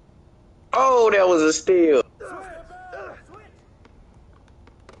 Oh, that was a steal.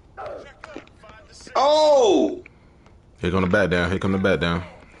 Oh! Here come the bat down.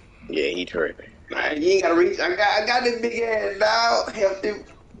 Yeah, he tripping. Man, you ain't gotta reach. I got this big ass dog. Hefty.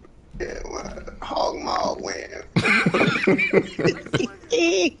 Yeah, hog maw win.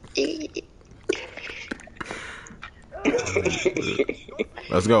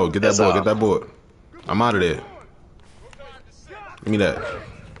 Let's go. Get that board. Get that board. I'm out of there. Give me that.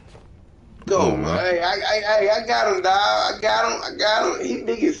 Go, Come on, man. Hey, I got him, dog. I got him. He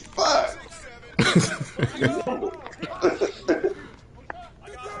big as fuck.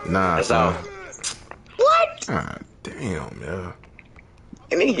 Nah, That's son. all. What? God damn, yeah.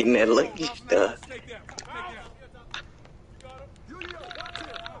 And he getting that lucky stuff.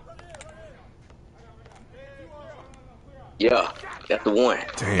 Yeah, that's the one.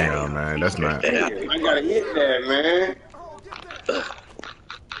 Damn, man. That's not. I gotta hit that, man.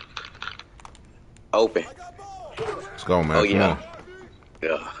 Open. Let's go, man. Oh, Come yeah. on.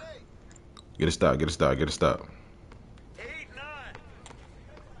 Yeah. Get a stop.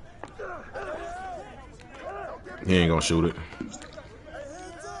 He ain't gonna shoot it.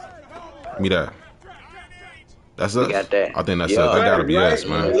 Give me that. That's us. got that. I think that's Yeah. us. That gotta be us,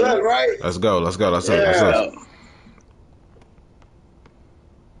 man. That's right. Let's go. That's us. Yeah.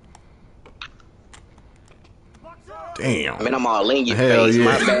 Damn. I mean, I'm all in your Hell face. yeah.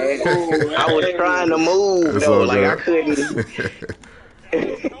 My bad. I was trying to move, It's though. all Like, I good.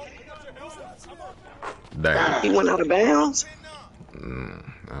 couldn't. Damn. He went out of bounds? I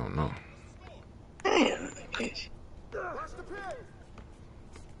don't know. Damn.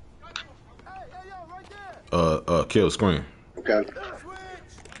 Kill screen. Okay.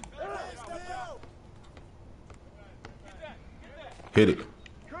 Hit it.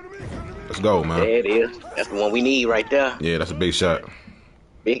 Let's go, man. There it is. That's the one we need right there. Yeah, that's a big shot.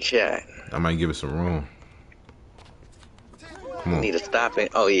 Big shot. I might give it some room. Come We on. need to stop and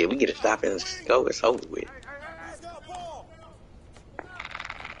oh yeah, we get to stop and go. It's over with.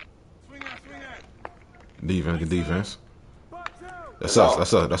 Defense, good defense. That's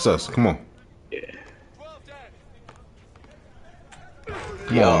us. Come on. Yeah.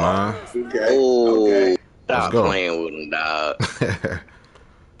 Come on, man. Okay. Oh, Okay. Let's stop go. playing with them, dog.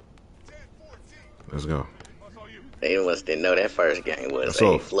 Let's go. They must didn't know that first game was That's a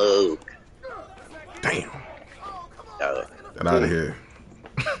off. fluke. Damn. Dog. Get out of here.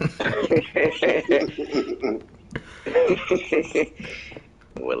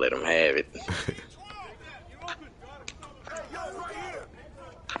 We'll let them have it.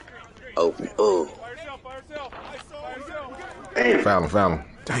 Open. Oh, Foul him.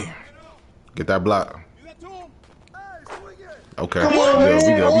 Damn. Get that block. Okay. Come on, man.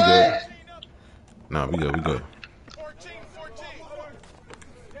 We good. What? Nah, we good.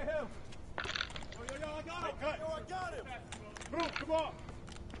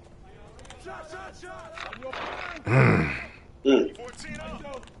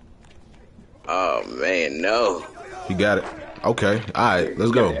 oh man, no. He got it. Okay. All right.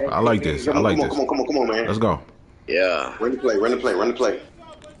 Let's go. I like this. Come on, man. Let's go. Yeah. Run the play, run the play, run the play.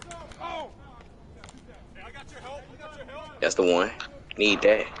 That's the one. Need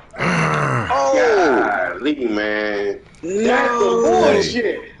that. Oh, golly, man. That's some No.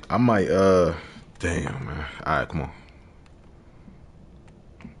 bullshit. I might, damn, man. All right, come on.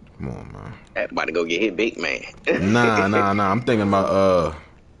 Come on, man. That about to go get hit big, man. Nah. I'm thinking about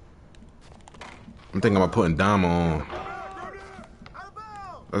putting Dama on.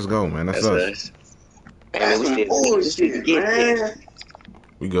 Let's go, man. That's us. us. Man, That's we some still bullshit, get man. this.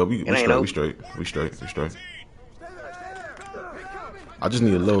 We go. We ain't straight. over. We straight. We straight. We straight. I just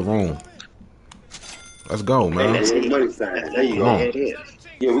need a little room. Let's go, man. That's it. Money sign. There you Come go. on. There it is.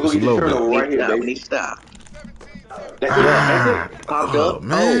 Yeah, we're Just gonna a get the little turnover bit. right here, We baby. need to stop. That's it. Popped Oh, up.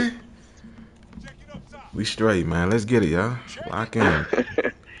 man. We straight, man. Let's get it, y'all. Lock in.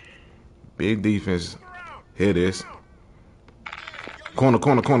 Big defense. Here it is. Corner.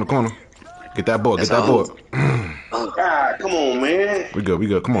 Get that ball. Get that ball. God, come on, man. We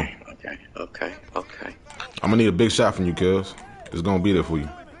good. Come on. Okay. I'm gonna need a big shot from you, Kills. It's gonna be there for you.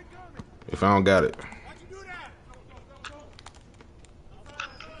 If I don't got it.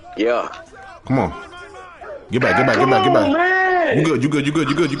 Yeah. Come on. Get back. Man. You good.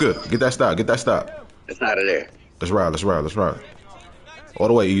 Get that stop. It's out of there. Let's ride. All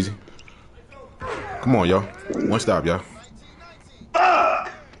the way, easy. Come on, y'all. One stop, y'all.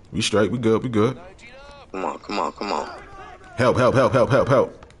 We straight. We good. Come on. Help.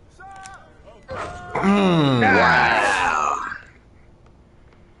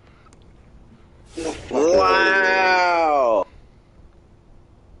 Wow.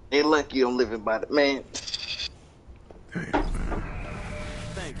 They lucky I'm living by the man.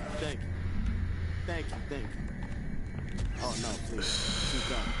 Thank you. Oh no, please. Keep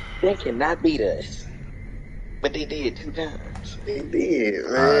going. They cannot beat us. But they did 2 times. He did,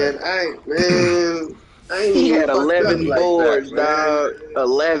 man. I ain't He even had fucked up 11 like boards, that, man. dog.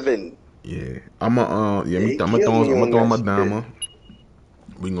 11. Yeah. I'm gonna He throw killed me on my that Dama.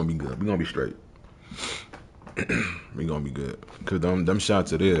 We gonna be good. We gonna be straight. We gonna be good. Cause them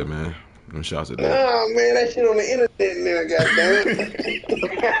shots are there, man. Them shots are there. Oh man, that shit on the internet now, goddamn.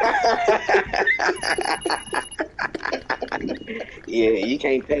 Yeah, you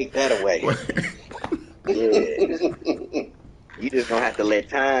can't take that away. Yeah. You just gonna have to let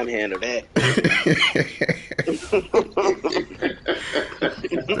time handle that.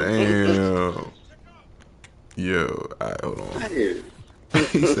 Damn. Yo, alright, hold on.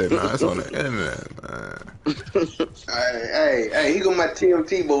 He said, "Nah, it's on the internet, man." Hey, here go my Tim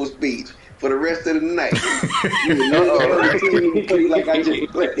Tebow speech for the rest of the night. You know, team play like I just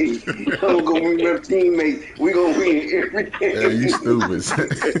played. I'm gonna win my teammates. We gonna win every game. Hey, you stupid.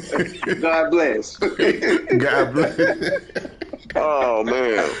 God bless. God bless. Oh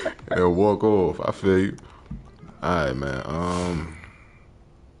man. And walk off. I feel you. Alright, man.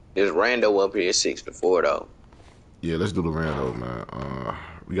 This Rando up here 6-4 though. Yeah, let's do the rando, man.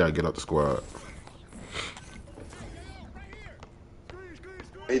 We gotta get out the squad.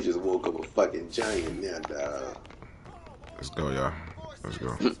 They just woke up a fucking giant now, dog. Let's go, y'all. Let's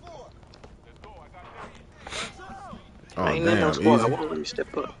go. Oh, Ain't nothing on damn, squad. easy. Why don't you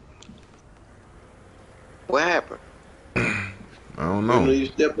step up? What happened? I don't When know. you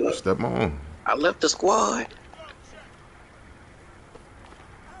step up? Step on. I left the squad.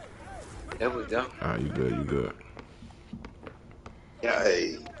 There we go. Alright, you good. Yeah,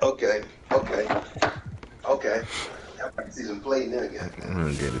 hey, okay. I see some play now, guys. I'm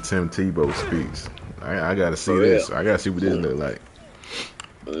gonna get the Tim Tebow speech. I gotta see For this. real. I gotta see what this look like.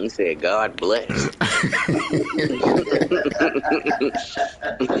 He said, God bless.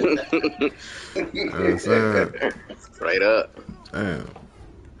 You know what I'm saying? Straight up. Damn.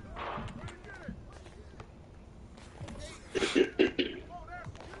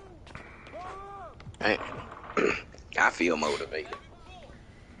 Hey, I feel motivated.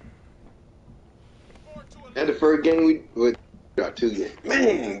 And the first game we got 2 games.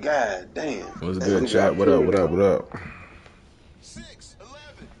 Man, god damn. What's good, chat? What up? You know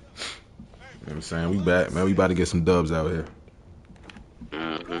what I'm saying? We back, man. We about to get some dubs out here.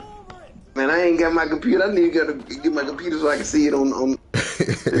 Man, I ain't got my computer. I need to get my computer so I can see it on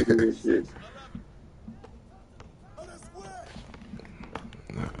shit.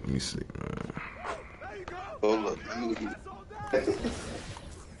 Nah, let me see, man. Hold up.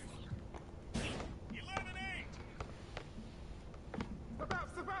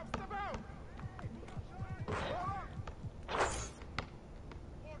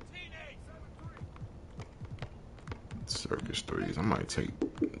 Circus threes. I might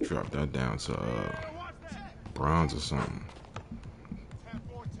drop that down to bronze or something.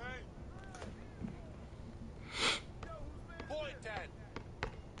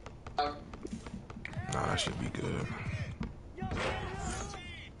 Nah, that should be good.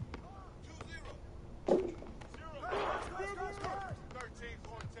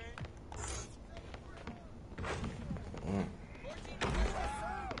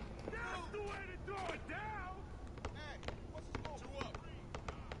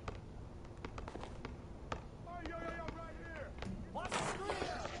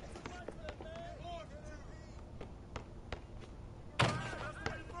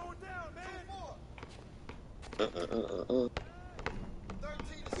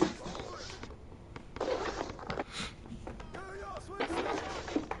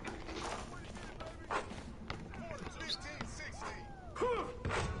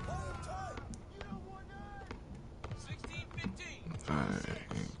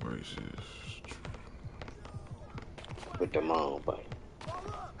 Put them on, buddy.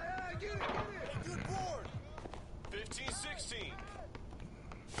 15-16.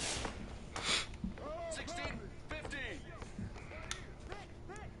 16-15.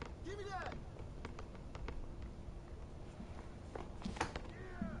 Give me that.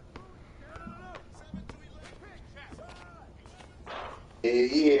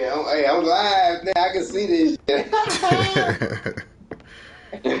 Yeah, I'm live now. I can see this shit.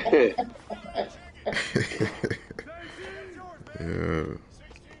 Yeah.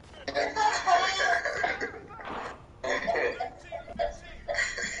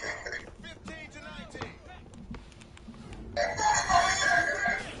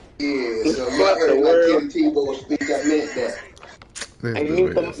 Yeah, so y'all heard my Tim Tebow speak. I meant that. Hey,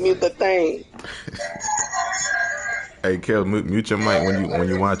 mute the thing. Hey, Kel, mute your mic when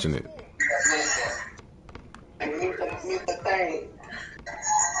you watching it. Mute the thing.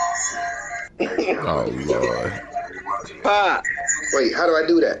 Oh Lord. Pop. Wait, how do I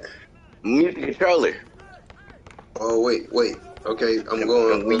do that? Mute the controller. Oh, wait. Okay, I'm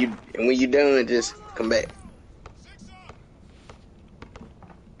going. When you done, just come back.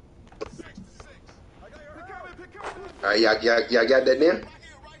 All right, y'all got that there?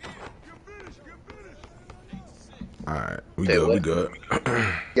 All right, we good.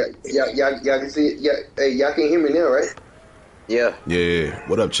 Y'all can see it. Yeah, hey, y'all can hear me now, right? Yeah. Yeah.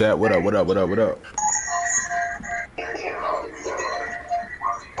 What up, chat? What up?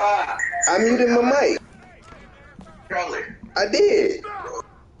 I muted my mic. I did.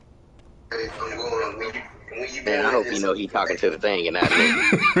 Man, I hope you know he talking to the thing and not me.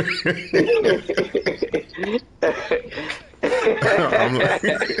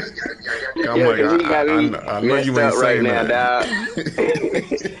 I know you ain't saying now, that.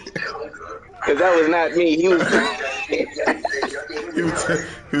 Cause that was not me. He was.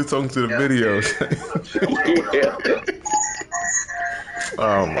 he was talking to the videos.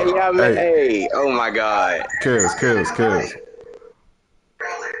 Hey, oh my God. Kills. I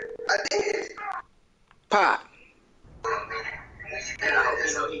did. Pop.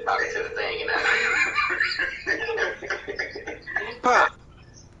 Pop.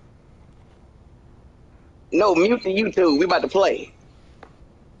 No, mute the YouTube. We about to play.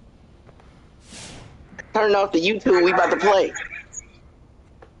 Turn off the YouTube. We about to play.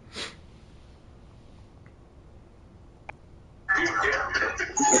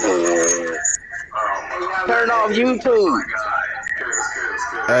 Turn off YouTube.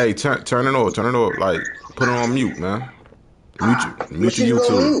 Hey, turn it off. Like, put it on mute, man. Mute your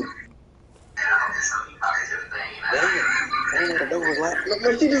YouTube.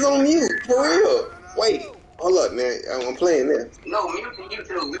 My shit is on mute, for real. Wait, hold up, man. I'm playing this. No, mute the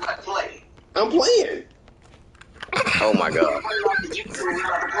YouTube. We about to play. I'm playing. Oh my God.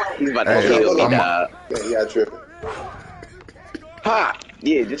 He's about to kill me, dog. Yeah, tripping. Pop.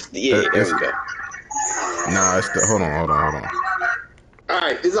 Yeah, there we go. Nah, it's the hold on. All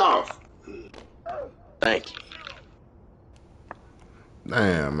right, it's off. Thank you.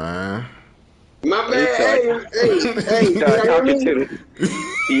 Damn, man. My bad. Hey, talking to me.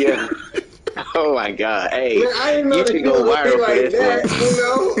 Yeah. Oh my God. Hey, man, I didn't know you should go viral for like this that,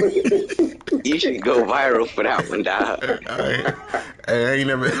 one. You should go viral for that one, dog. I ain't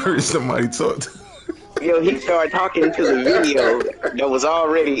never heard somebody talk to. Yo, he started talking to the video that was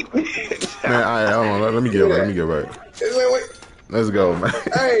already. Man, all right, hold on. Let me get right. Wait. Let's go, man.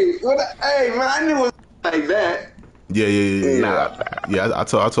 Hey, man, I knew it was like that. Yeah. Nah. Yeah, I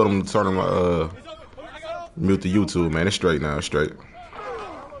told him to turn him mute the YouTube, man. It's straight now, it's straight.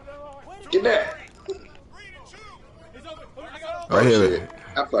 Get that. Right here.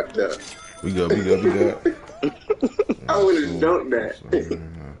 I fucked up. We good. I would have dunked that.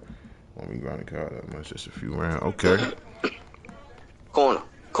 Let me grind the card up, man. Just a few rounds. Okay. Corner.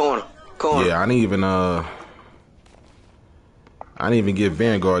 Yeah, I didn't I didn't even get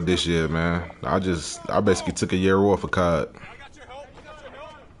Vanguard this year, man. I basically took a year off of COD.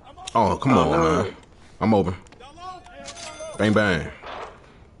 Oh, come on, man. I'm open. Bang, bang.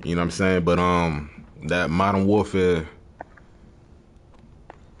 You know what I'm saying? But, that Modern Warfare.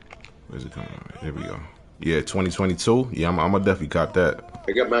 Where's it coming? Here we go. Yeah, 2022. Yeah, I'm gonna definitely cop that.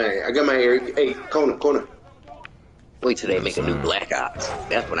 I got my hey, corner. Wait till they make a new Black Ops.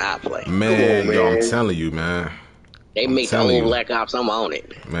 That's when I play. Man, Come on, yo, I'm man. telling you, man. They I'm make the telling old you. Black Ops, I'm on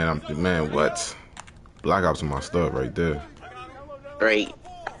it. Man, what? Black Ops is my stuff right there. Straight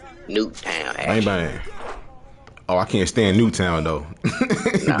Nuketown Bang, action. bang. Oh, I can't stand Newtown though.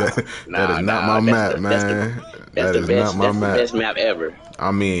 That is not my map, man. That is not my map. That's the best map ever.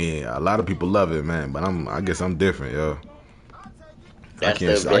 I mean, a lot of people love it, man, but I guess I'm different, yo. I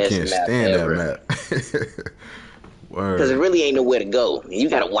can't stand ever. that map. Word. Because it really ain't nowhere to go. You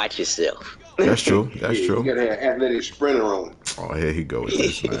gotta watch yourself. That's true. That's You true. gotta have athletic sprinter on. Oh, here he go with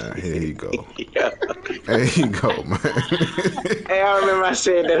this, man. Here he go. Yeah. There he go, man. Hey, I remember I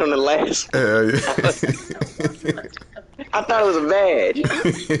said that on the last. Hell yeah. I thought it was a badge.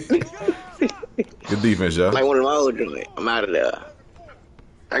 Good defense, y'all. Like one of my old joints. I'm out of there.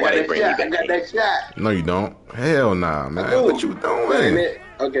 I Why got they that bring shot. you I back got in? that shot. No, you don't. Hell nah, man. Ooh. What you doing?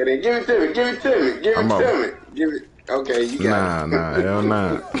 Okay, then give it to me. Give it to me. Give it I'm to me. Give it. Okay, you got it. Nah, hell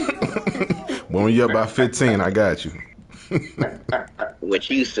nah. When you up by 15, I got you. What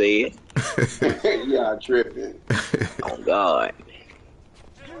you said. Y'all tripping. Oh God.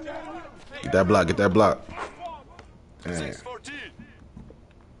 Get that block. Get that block. Man.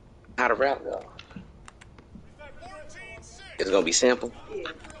 How the route go? It's gonna be simple.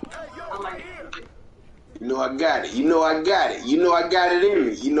 You know I got it. You know I got it. You know I got it in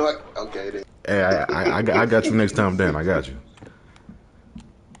me. You know okay then. Hey, I got you next time, Dan. I got you.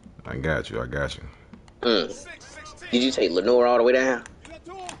 I got you. Did you take Lenore all the way down?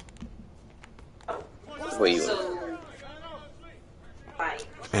 Where you at?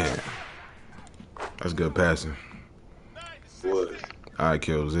 Man. That's good passing. What? All right,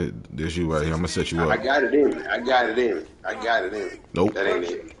 Kills. This you right here. I'm going to set you I up. got it in me. I got it in me. Nope. That ain't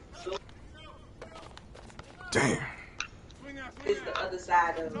it. Damn. It's the other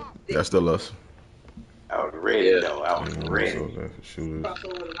side of it. That's still us. I was ready though. I was ready. Shooters.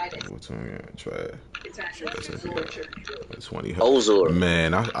 What's on here? Try 20. Ozora.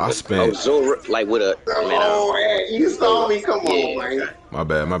 Man, I spent. Ozora, like with a. Oh, man, you saw me. Come on, man. My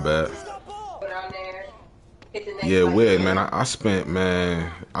bad. Yeah, weird, man. I spent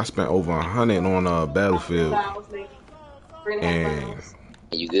over 100 on Battlefield, and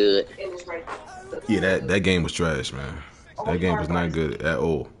You good? yeah, that game was trash, man. That game was not good at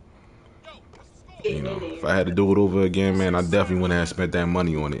all. You know, if I had to do it over again, man, I definitely wouldn't have spent that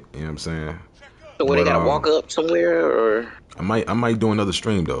money on it. You know what I'm saying? So what, they gotta walk up somewhere, or? I might do another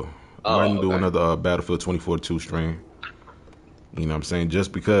stream though. I might do okay. another Battlefield 2042 stream. You know what I'm saying?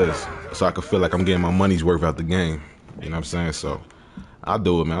 Just because, so I can feel like I'm getting my money's worth out the game. You know what I'm saying? So I'll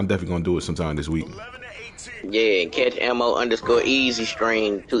do it, man. I'm definitely gonna do it sometime this week. Yeah, and catch ammo _easy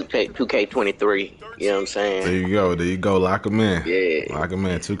stream 2K23. You know what I'm saying? There you go. Lock them in. Yeah. Lock them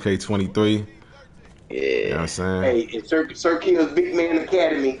in. 2K23. Yeah. You know what I'm saying? Hey, it's Sir Kill's Big Man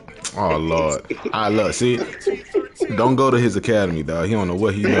Academy. Oh Lord, I love. See, don't go to his academy, dog. He don't know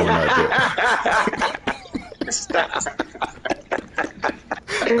what he's doing out there. Stop.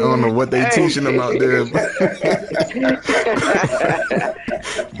 I don't know what they teaching him out there, but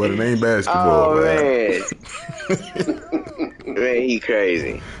it ain't basketball, man. Man, he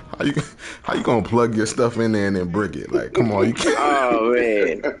crazy. How you gonna plug your stuff in there and then brick it? Like, come on, you can't. Oh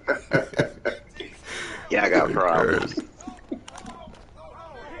man. Yeah, I got problems.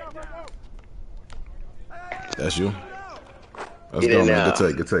 That's you. Let's Get go, in man. now.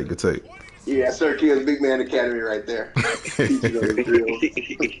 Good take. Yeah, Sir Kill's Big Man Academy right there. Teaching them the drill.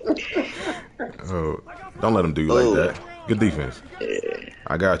 Oh, don't let him do you like that. Good defense. Yeah.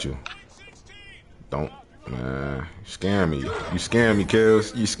 I got you. Don't, man. You scare me. You scare me,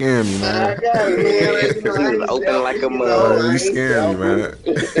 Kills. You scare me, I man. got it, man. You know, I ain't Open selfish, like a you mug. know, I You ain't scare me,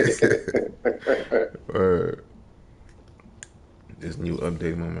 selfish. man. Word. This new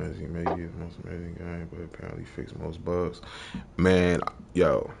update moment he may be the most amazing game, but apparently fixed most bugs. Man,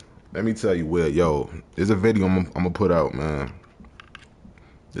 yo, let me tell you what, there's a video I'm gonna put out, man.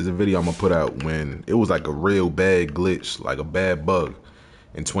 There's a video I'm gonna put out when it was like a real bad glitch, like a bad bug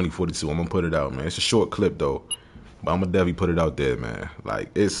in 2042. I'm gonna put it out, man. It's a short clip though, but I'm gonna definitely put it out there, man.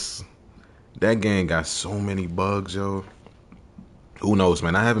 Like that game got so many bugs, yo. Who knows,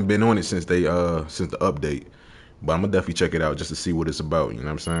 man? I haven't been on it since the update. But I'm gonna definitely check it out just to see what it's about, you know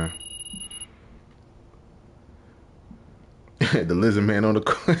what I'm saying? The lizard man on the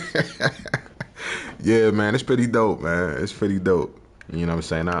court. Yeah, man, it's pretty dope, man. It's pretty dope. You know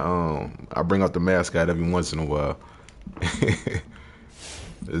what I'm saying? I bring out the mascot every once in a while.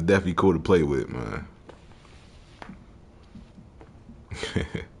 It's definitely cool to play with, man.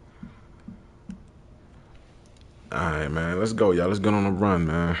 All right, man. Let's go, y'all. Let's get on the run,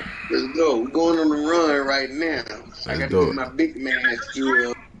 man. Let's go. We're going on the run right now. I got to do do it. my big man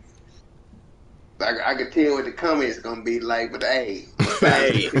skill. I can tell what the comments gonna be like, but hey,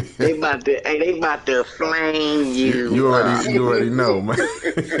 Hey, they about to flame you. You already know, man.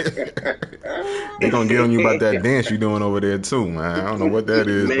 They gonna get on you about that dance you doing over there too, man. I don't know what that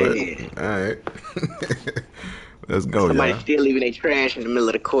is, Man. but all right. Let's go, Somebody y'all. still leaving their trash in the middle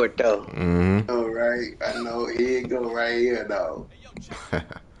of the court, though. Mm-hmm. all right. I know. Here you go, right here, though.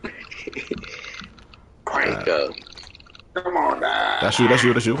 Crank up. Come on, now. That's you. I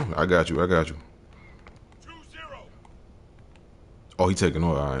got you. 2-0. Oh, he taking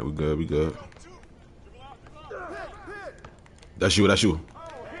over. All right, we good. That's you.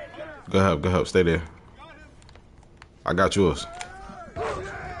 Good help. Stay there. I got yours.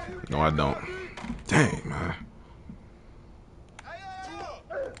 No, I don't. Dang, man.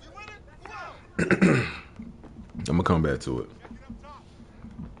 I'm gonna come back to it.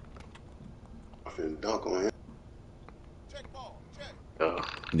 I'm finna dunk on him.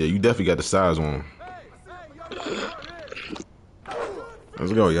 Yeah, you definitely got the size on him.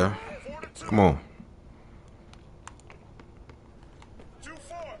 Let's go, y'all. Come on.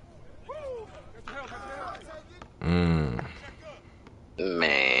 2-4.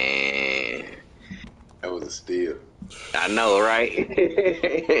 Man. That was a steal. I know, right?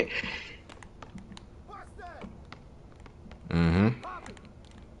 Mm-hmm.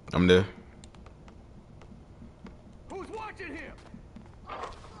 I'm there. Who's watching him?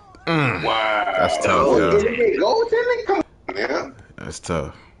 Wow. That's tough, Oh, yeah. didn't it go? Didn't it? Come on, now. That's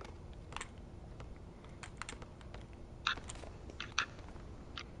tough.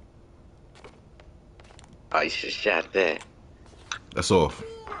 Oh, you should have shot that. That's off.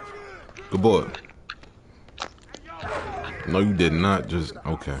 Good boy. No, you did not. Just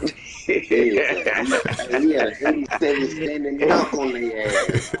okay. He had an 87 standing dunk on the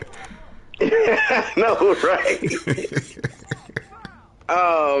ass. No, right?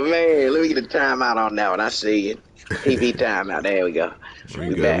 Oh, man. Let me get a timeout on that one. I see it. TV timeout. There we go.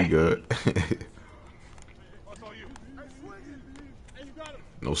 We good.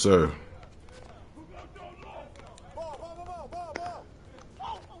 No, sir.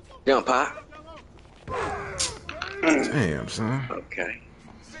 Jump, Pop. Damn, son. Okay.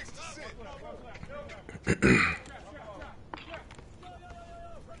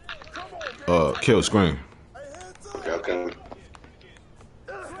 Kill screen. Okay.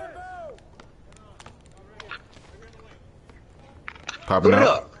 Popping Put it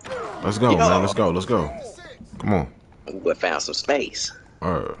out. up. Let's go, man. Let's go. Come on. We found some space.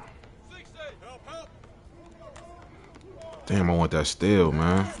 All right. Damn, I want that steal,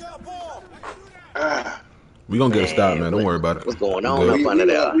 man. We gonna get a stop, man. Don't worry about it. What's going We on good. up under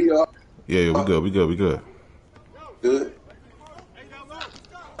there? We are Yeah, we good. good.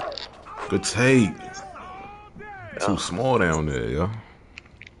 Good take. Too small down there, yo.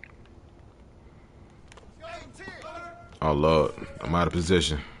 Oh, Lord. I'm out of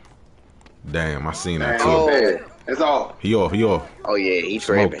position. Damn, I seen that, too. Oh. That's all. He off. Oh, yeah, he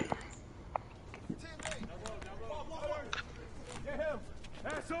Smoke. tripping.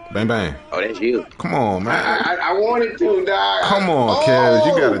 Bang, bang. Oh, that's you. Come on, man. I wanted to, dog. Come on, Kev.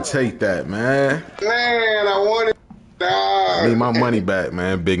 You gotta take that, man. Man, I wanted to, dog. I need my money back,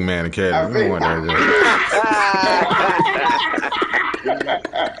 man. Big man academy. We don't want that.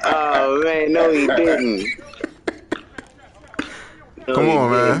 Oh, man, no, he didn't. No, Come he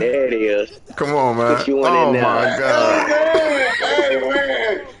on, didn't. man. There it is. Come on, man. Put you one Oh, in there. my God. Hey,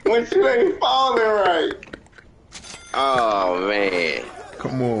 man. When shit ain't falling right. Oh, man.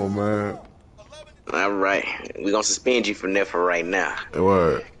 Come on, man. All right. We're going to suspend you from there for right now.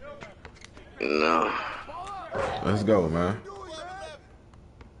 Word. No. Let's go, man.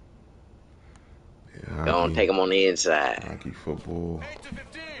 Yeah, Don't take him on the inside. Ackee football.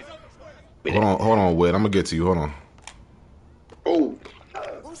 Hold on, Wade. I'm gonna get to you. Hold on. Oh.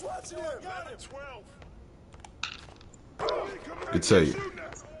 Good take.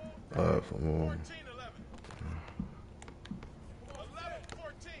 Football.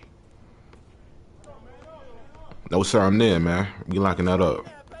 No, sir. I'm there, man. We locking that up.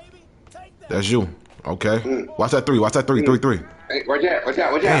 That's you. Okay. Watch that three. Three. Hey, watch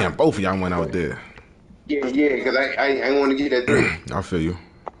out. Damn, both of y'all went out there. Yeah, because I want to get that three. I feel you.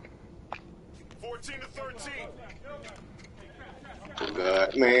 14-13. Oh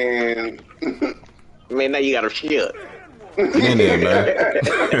God, man. Man, now you got to shield. Get in there, man.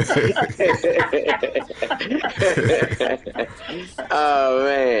 Oh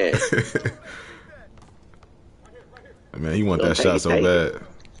man. Man, he want You gonna that take shot it, so take it. bad.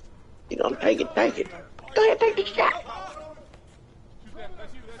 You gonna take it, take it. Go ahead, take the shot.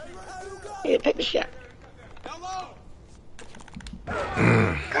 Yeah, take the shot.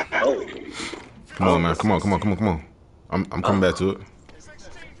 Oh. Come on, man. Come on, come on, come on, come on. I'm coming back to it.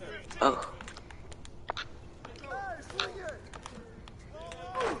 Oh.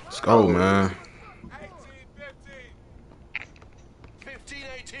 Let's go, man.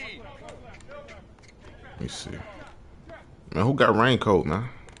 15-18. Let me see. Man, who got raincoat, man?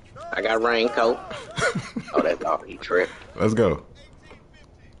 I got raincoat. Oh, that's all he tripped. Let's go.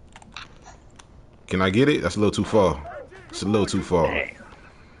 Can I get it? That's a little too far. It's a little too far. Damn.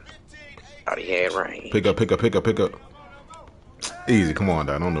 Thought he had rain. Pick up, pick up, pick up, pick up. Easy, come on,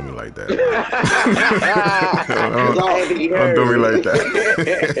 dog. Don't do me like that. Don't do me like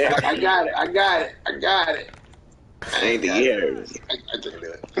that. I got it. I got it. I got it. I ain't the years. I can't do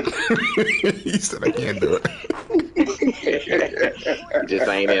it. He said I can't do it. Just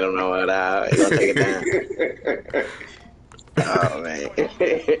ain't in him no more. You gonna take it down? Oh man.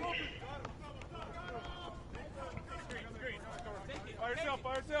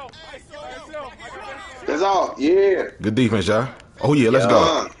 That's all. Yeah. Good defense, y'all. Oh yeah, let's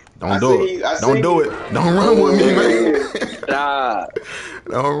go. Don't do it. I Don't see do you. it. Don't run with me, man. Stop.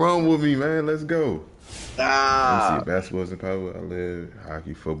 Don't run with me, man. Let's go. Let me Stop. see. Basketball's in power. I live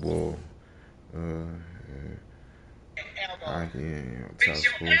hockey, football, hockey, top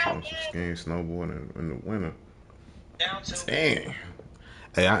sports, skiing, snowboarding in the winter. Dang.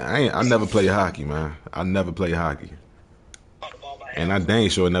 Hey, I never played hockey, man. I never played hockey, and I dang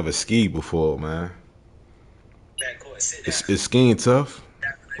sure never skied before, man. Is skiing tough?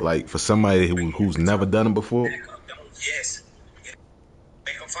 Like for somebody who's never done it before?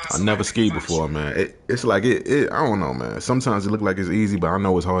 I never skied before, man. It's like it. I don't know, man. Sometimes it look like it's easy, but I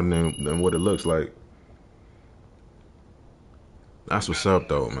know it's harder than what it looks like. That's what's up,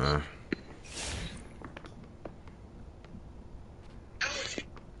 though, man.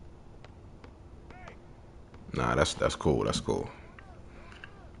 Nah, that's cool. That's cool.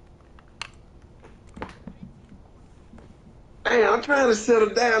 Hey, I'm trying to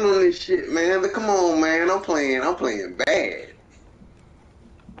settle down on this shit, man. But come on, man. I'm playing bad.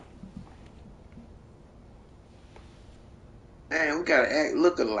 Man, we gotta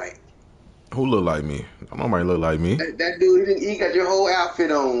look alike. Who look like me? Nobody look like me. That dude, he got your whole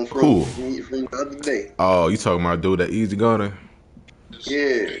outfit on from the other day. Oh, you talking about dude that easy gunner?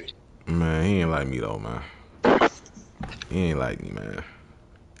 Yeah. Man, he ain't like me though, man. He ain't like me, man.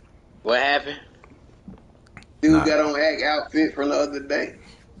 What happened? Dude got on Ackee outfit from the other day.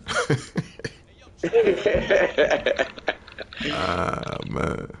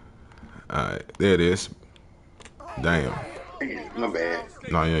 Man. Alright, there it is. Damn. My bad.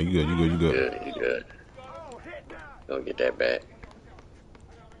 No, yeah, you good. You good. Don't get that back.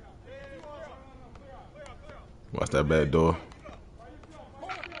 Watch that back door.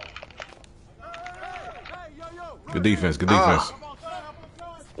 Good defense. Good defense.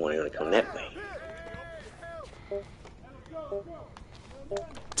 Won't even come that way.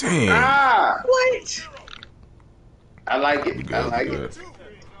 Damn. What? I like it. Good, I like good. it.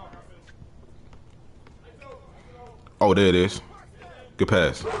 Oh, there it is. Good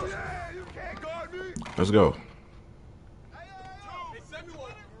pass. Let's go.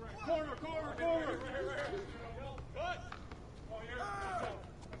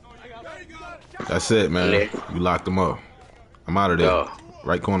 That's it, man. You locked them up. I'm out of there. Go.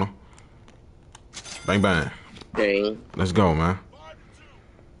 Right corner. Bang, bang. Dang. Let's go, man.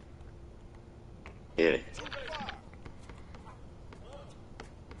 Yeah.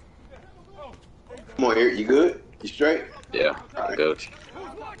 Come on, Eric. You good? You straight? Yeah. Right. Good.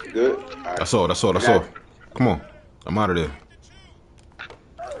 You good? All right. That's all. Come on. I'm out of there.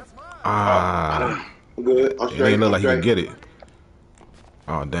 I'm good. I'm It straight. ain't look I'm like he can straight. get it.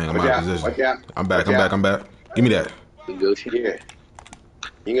 Oh, dang. I'm Watch out out. of position. Watch out. I'm back. Watch out. I'm back. Give me that. Gucci. Yeah.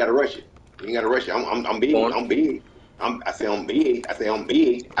 You ain't gotta rush it. I'm big. I'm big. I say I'm big. I say I'm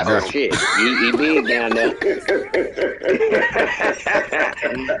big. I say Oh I'm shit. He big down there.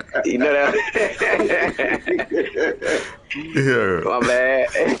 You know that? Yeah. My bad.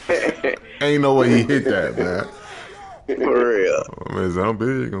 Ain't no way he hit that, man. For real. Oh, man, I'm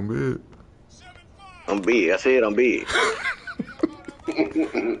big. I'm big. I said I'm big.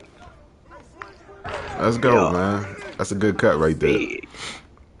 Let's go, Yeah. man. That's a good cut right there. Big.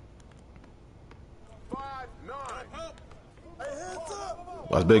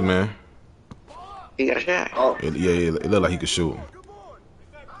 That's big, man. He got a shot. Oh, Yeah, it looked like he could shoot.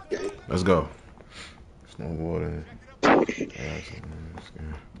 okay. Let's go. Snowboarding.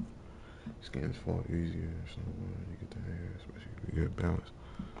 Skins fall easier. Snowboarding, you get the hair, especially if you get balance.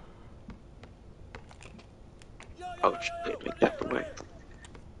 Oh shit, make that the way.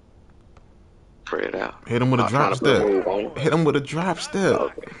 Spread out. Hit him with a drop Trying to put a step. move on him. Hit him with a drop step.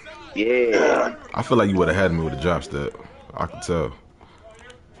 Okay. Yeah. I feel like you would have had me with a drop step. I could tell.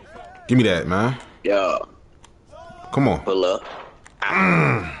 Give me that, man. Yeah. Come on. Pull up.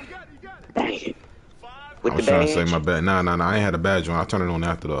 Dang it. With I the was trying to say badge. my bad. Nah. I ain't had a badge on. I turned it on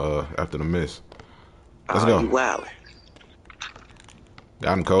after the miss. Let's go. You wildin'.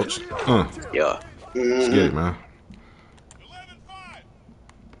 Got him, coach. Yeah. Let's get it, man.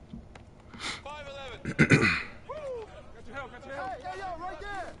 5-11.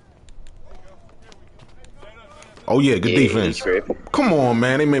 Oh yeah, good Yeah, defense. he's tripping. Come on,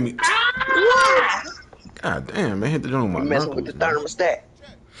 man. They made me. God damn, man. Hit the joint with my You messing with the knuckles, man.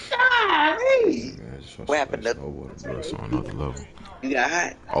 thermostat. What happened to- Snowboarding, bro. It's on another level. You got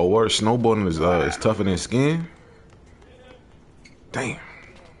hot. Oh, word. Snowboarding is tougher than skiing. Damn.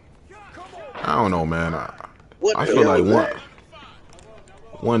 I don't know, man. What I the feel hell like was that?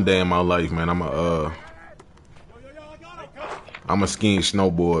 one day in my life, man, I'm a skiing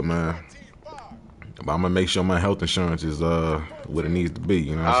snowboard, man. But I'm gonna make sure my health insurance is what it needs to be.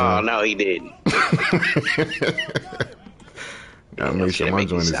 You know what Oh, I'm no, he didn't. saying? Gotta make sure Shit, my make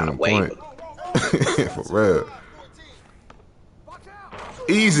you joint is sound on way- point. For real.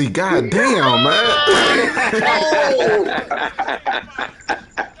 Easy, goddamn, man.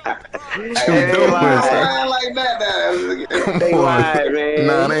 What you Hey, doing, man. son? I like that. Come They on. lied, man.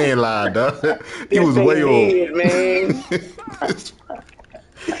 Nah, they ain't lied, dog. He Yes, was they way old. did, man.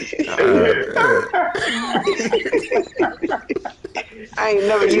 I ain't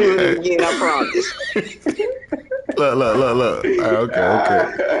never using it again, I promise. Look. Okay.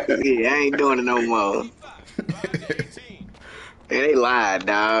 Yeah, I ain't doing it no more. Hey, they lied,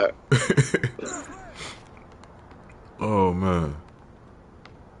 dog. Oh man.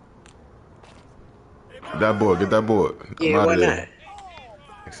 Get that board. I'm Yeah, out why of not? there.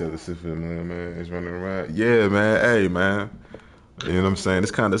 Except the 6 man is running around. Yeah, man. Hey, man. You know what I'm saying?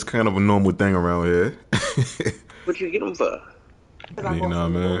 It's kind of a normal thing around here. What you get them for? You know what I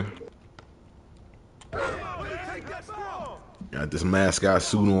mean? Got this mascot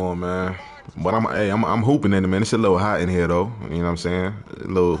suit on, man. But I'm hooping in it, man. It's a little hot in here, though. You know what I'm saying? A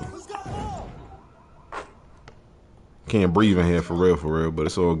little. Can't breathe in here for real, but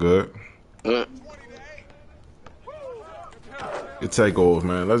it's all good. Mm. Good takeovers,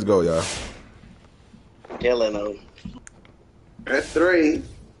 man. Let's go, y'all. Killing them. That's 3.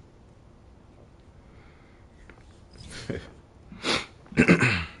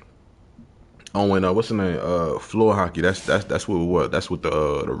 Oh, and what's the name? Floor hockey. That's what? That's with the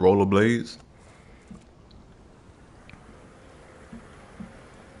rollerblades.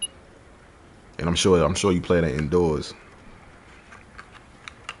 And I'm sure you play that indoors.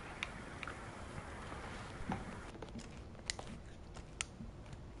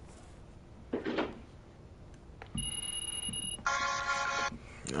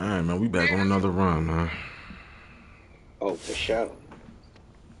 All right, man. We back on another run, man. Oh, for sure.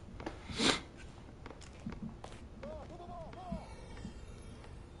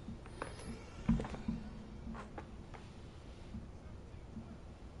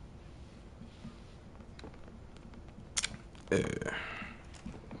 Yeah.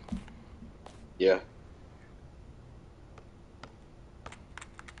 Yeah.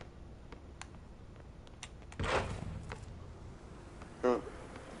 Huh.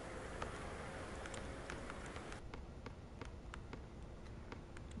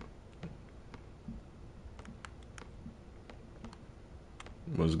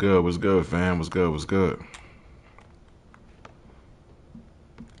 What's good? What's good, fam? What's good? What's good?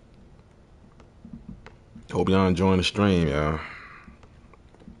 Hope y'all enjoying the stream, y'all.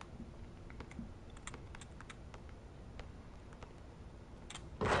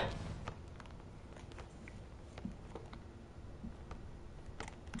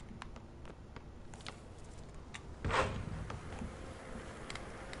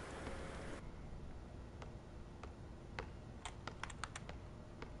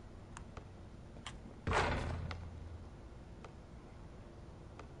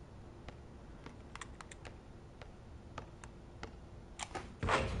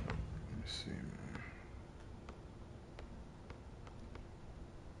 Let's see, man.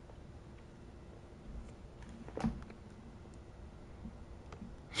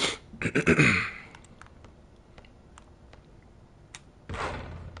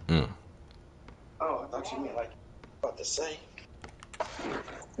 Oh, I thought you meant like about to say.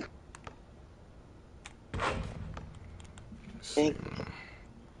 Let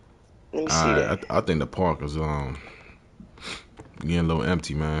me see that. I think the park is getting a little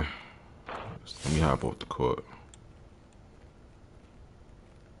empty, man. Let me hop off the court.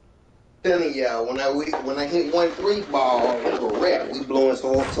 Telling y'all, when I hit 1-3 ball, it's a wrap. We blowing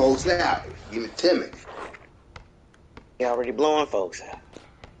folks out. Give it to me. You already blowing folks out.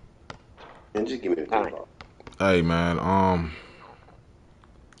 And just give me the ball. Hey, man.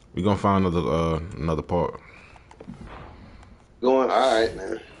 We gonna find another park. Going all right,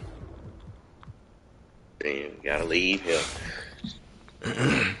 man. Damn, gotta leave here.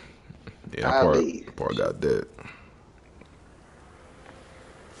 Yeah, that part got dead.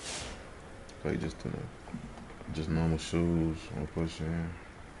 Play just normal shoes. Don't push in.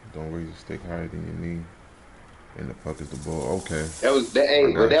 Don't raise your stick higher than your knee. And the puck is the ball. Okay. That was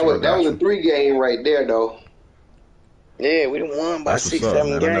a 3 game right there though. Yeah, we done won by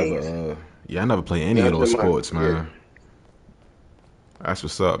 6-7 games. I never play any of those sports, man. Yeah. That's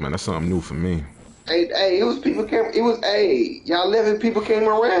what's up, man. That's something new for me. Hey, y'all 11 people came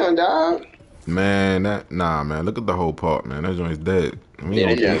around, dog. Man, man. Look at the whole part, man. That joint's dead. We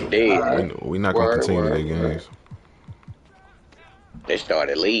not gonna continue their games. They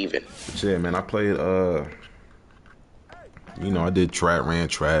started leaving. But yeah, man. I played. I did ran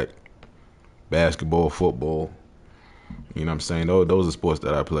track, basketball, football. You know what I'm saying? Those are sports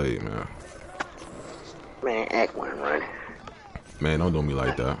that I played, man. Man, Ackee wasn't running. Man, don't do me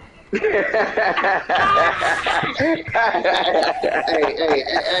like that. hey,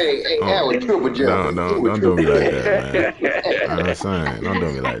 Howard, triple jump. Don't do me like that, man. I'm saying, don't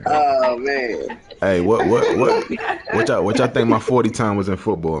do me like that. Oh man. Hey, what y'all think my 40 time was in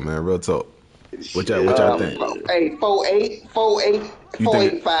football, man? Real talk. What y'all think? Hey, 4'8", 4'8",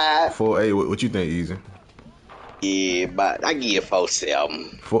 4'8", 4'8". What you think, Easy? Yeah, but I give you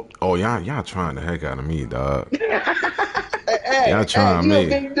 4'7". Oh, y'all trying the heck out of me, dog. Y'all trying me.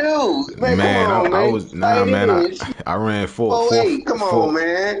 Big dude. Man, I was I ran 4'8". Come on,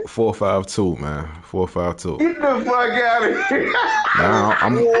 man. 4'5'2", man. 4'5'2". Get the fuck out of here. Nah,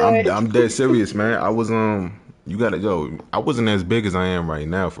 I'm dead serious, man. I was I wasn't as big as I am right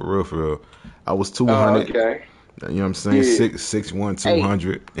now, for real. I was 200. Okay. You know what I'm saying? Yeah. 6'1",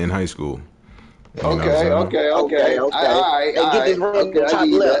 200 in high school. You know okay. All right. Get this ring top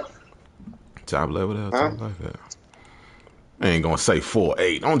left. Top left, top left. I ain't gonna say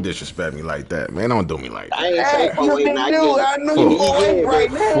 4'8". Don't disrespect me like that, man. Don't do me like that. I ain't say 4'8". I know you 4'8"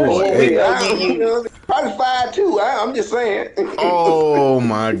 right now. 4'8". Probably 5'2". I'm just saying. Oh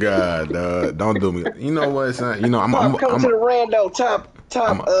my God, don't do me. You know what, son? I'm come to the rando. Top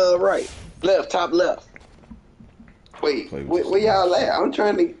right, left, top left. Wait, where y'all at? I'm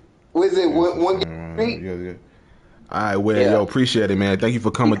trying to. Was it one game? Yeah. All right, yo, appreciate it, man. Thank you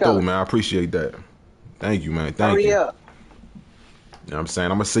for coming through, man. I appreciate that. Thank you, man. Thank you. Up. You know what I'm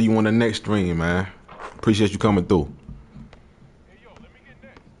saying? I'm gonna see you on the next stream, man. Appreciate you coming through.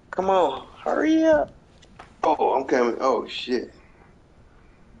 Come on, hurry up. Oh, I'm coming. Oh shit.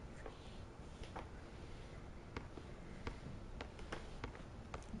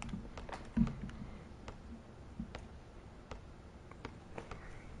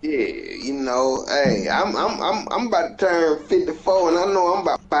 Yeah, hey, I'm about to turn 54, and I know I'm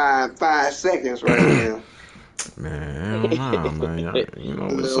about five seconds right now. Man, man.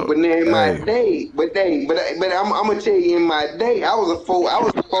 But in my day, but I'm gonna tell you, in my day, I was a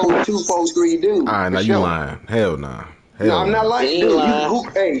 4'2", 4'3" dude. All right, now you lying? Hell nah. No, I'm not lying, dude.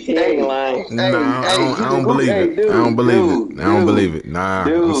 He ain't lying. I don't believe it. I don't believe it. Nah,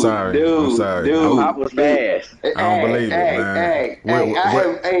 I'm sorry. I was fast. I don't believe it, man.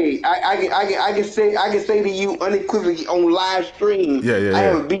 I can say to you unequivocally on live stream. Yeah. I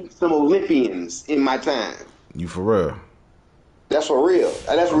have beat some Olympians in my time. You for real? That's for real.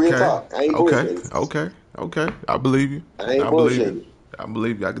 That's real talk. I ain't bullshitting. Okay. I believe you. I ain't bullshitting. I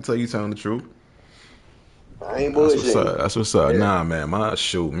believe you. I can tell you telling the truth. I ain't bullshitting. That's what's up. Yeah. Nah, man.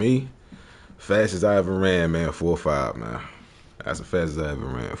 Me, fastest I ever ran, man, 4'5", man. That's the fastest I ever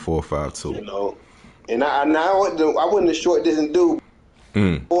ran, 4'5'2". And I wasn't a short distance dude.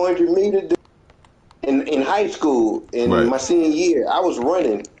 400 meter dude. In high school, in my senior year, I was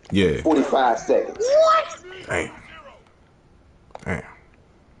running 45 seconds. What? Damn.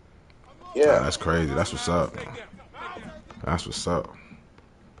 Yeah. Nah, that's crazy. That's what's up, man. That's what's up.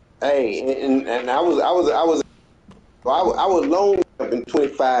 Hey, and I was long up in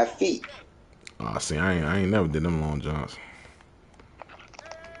 25 feet. Oh, see, I ain't never did them long jumps.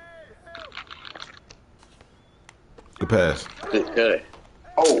 Good pass. Good.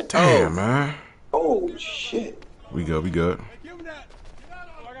 Oh, Damn, man. oh shit. We good. We good.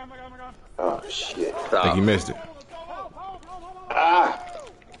 Oh shit. I think he Stop. missed it. Ah,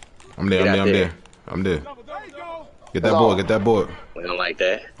 I'm there. get I'm out there. I'm there. there. I'm there. Get Let's that board. go. Get that board. We don't like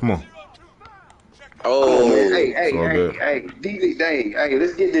that. Come on. Come on, man. Oh, Hey, It's hey, all hey, good. hey, DJ, hey,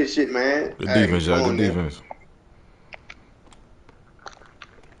 let's get this shit, man. Good Hey, defense, come y'all. Good on now. defense.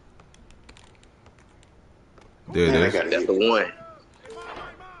 There it Man, I is. gotta that's get the one.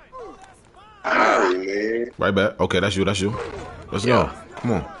 sorry, man. Right back. Okay, that's you. That's you. Let's Yeah. go.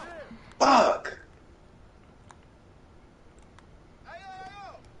 Come on. Fuck.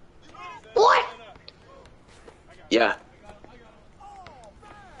 What? Yeah.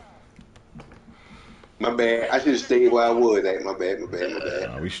 My bad. I should have stayed where I was at. My bad.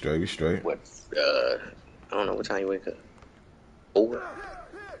 Nah, we straight. We straight. What? I don't know what time you wake up. 4?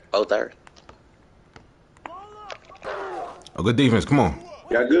 4:30. Oh, good defense. Come on.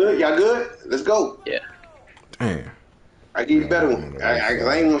 Y'all good? Y'all good? Let's go. Yeah. Damn. I give you better one. I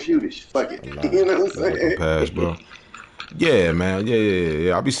ain't gonna shoot it. Fuck it. Nah, You know what I'm that's open saying? pass, bro. Yeah, man.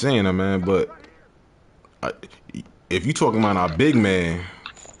 Yeah. I be saying that, man. But if you talking about our big man,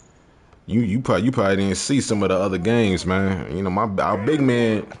 you probably didn't see some of the other games, man. You know, our big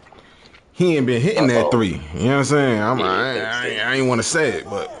man, he ain't been hitting that three. You know what I'm saying? I ain't want to say it,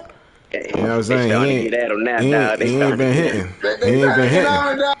 but Okay. you know what I'm They saying? starting to get at him now, dog. They He ain't starting been to get hitting. They He ain't been trying to get hitting.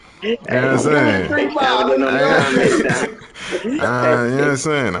 on it, dog. You know what I'm Give me the saying? three They ball. pounding on the comments now. You know what I'm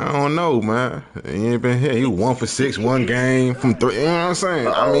saying? I don't know, man. He ain't been hit. He was 1 for 6 one game from 3. You know what I'm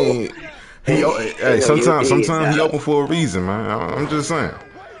saying? I mean, hey, They on your sometimes head, he dog. open for a reason, man. I'm just saying.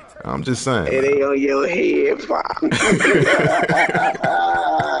 I'm just saying, Hey, man. they on your head, pop.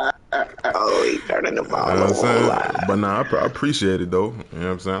 Oh, he turning the You know ball what I'm over on saying? live. But nah, I appreciate it though. You know what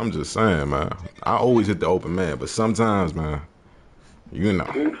I'm saying? I'm just saying, man. I always hit the open man, but sometimes, man, you know,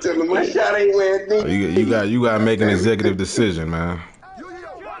 Tell him my shot ain't where it needs to be. you got to make an executive decision, man.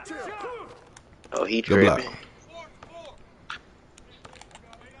 Oh, he Good block. tripping.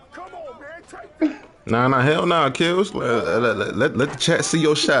 Nah, hell nah, kills. Let the chat see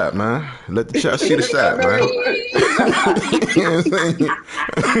your shot, man. Let the chat see the shot, man. You know what I'm saying?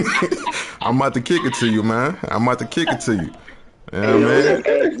 I'm about to kick it to you, man. I'm about to kick it to you. You know what I mean?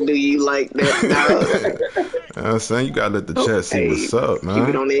 Hey, do you like that, dog? You know what I'm saying? You gotta let the chat see Hey, what's up, keep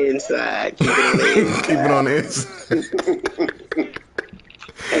it man. on the inside. Keep it on the Keep it on inside. the inside.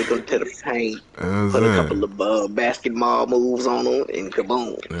 Take them to the paint. You know what I'm Put a saying? couple of basketball moves on them, and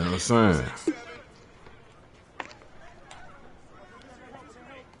kaboom. You know what I'm saying?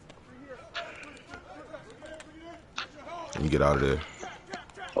 Let me get out of there.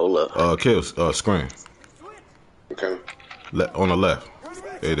 Hold up. Kills, screen. Okay. On the left.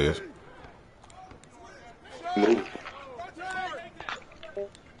 There it is. Move.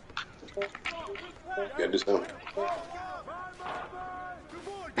 Gotta do something.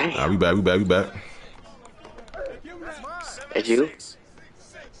 Nah, we back. That's you?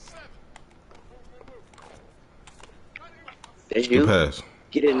 That's Good you? pass.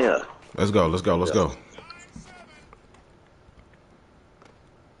 Get in there. Let's go.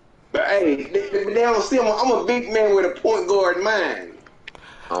 But hey, they don't see I'm a big man with a point guard mind.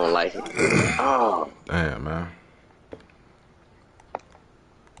 I don't like it. Oh, Damn, man.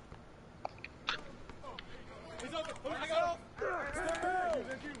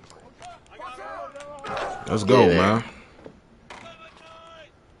 Let's get go, in there. man.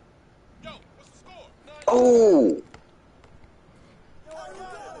 Oh!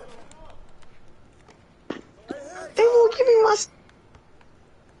 They won't give me my...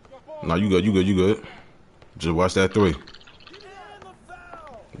 No, you good. Just watch that 3.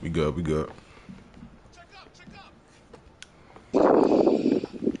 We good.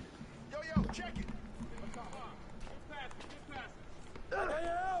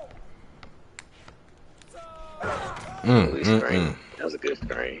 Screen. That was a good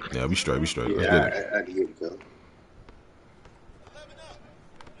screen. Yeah, we straight. Let's get it. Yeah, I can get it, though.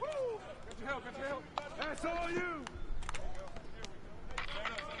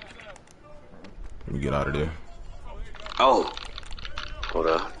 Let me get out of there. Oh! Hold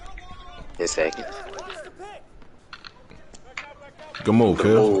up. A second. Good move, Good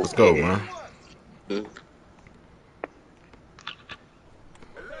Phil. move, Let's go, yeah. man. Hmm?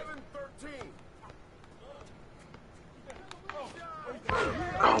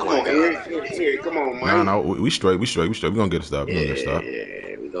 Oh Come my on, God. Eric. Come on, man. Nah, we straight. We gonna get a stop.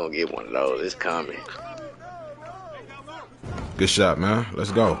 Yeah, we gonna get one of those. It's coming. Good shot, man.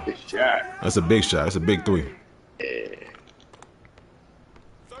 Let's go. Good shot. That's a big shot. That's a big 3. Yeah.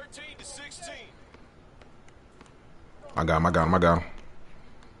 13 to 16. I got him.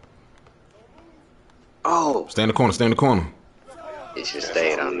 Oh, Stay in the corner. Stay in the corner. it should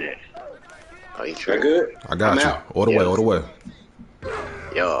stay on there. Oh, you That tripping? good? I got I'm you. out. All the way. Yeah. All the way.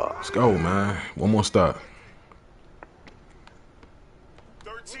 Yo, Let's go, man. One more stop.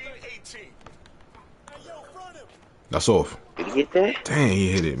 13-18. That's off. did he get that? Dang,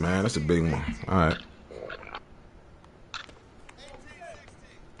 he hit it, man. That's a big one. All right.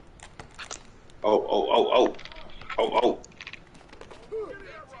 Oh.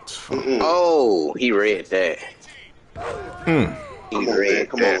 Oh, he read that. Mm. He Come on, man. read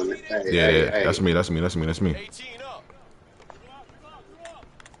Come that. on. Hey, Yeah, hey, yeah. hey. That's me. That's me. That's me. That's me. 18 up.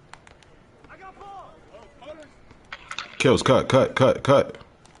 Kills. Cut.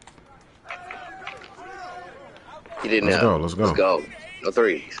 He didn't Let's know. go, let's go. Let's go. No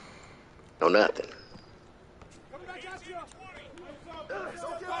threes. No nothing.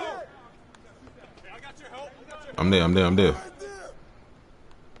 I'm there.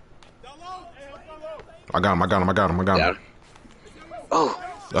 I got him. Yeah. Oh,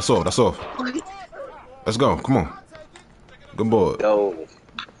 That's off. Let's go. Come on. Good boy. go.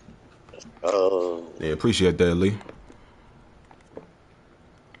 Oh, Yeah, appreciate that, Lee.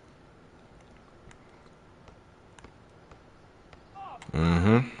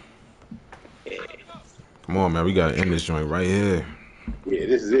 Mm-hmm. Come on, man. We gotta end this joint right here. Yeah,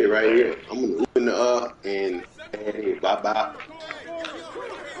 this is it right here. I'm gonna open the and hey, bye.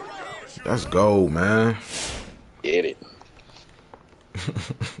 Let's go, man. get it.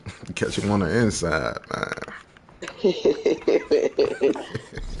 Catch him on the inside, man.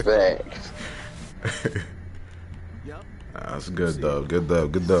 Facts. That's good, dub. Good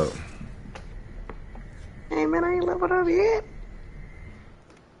dub. Hey, man, I ain't leveled up yet.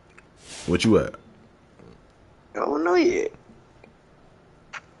 What you at? I don't know yet.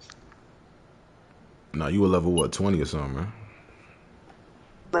 Nah, you a level what, 20 or something, man?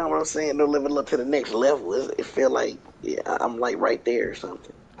 Know what I'm saying? No level up to the next level. It feel like I'm like right there or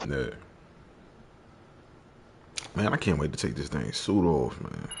something. Yeah. Man, I can't wait to take this thing suit off,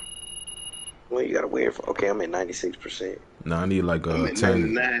 man. Well, you gotta wear it for. Okay, I'm at 96%. Nah, I need like I'm at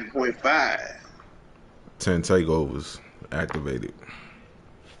 10 99.5. takeovers activated.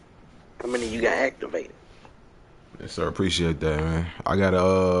 How many you got activated? Yes, sir. Appreciate that, man. I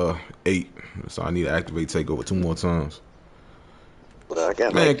got 8, so I need to activate takeover 2 more times. Well, I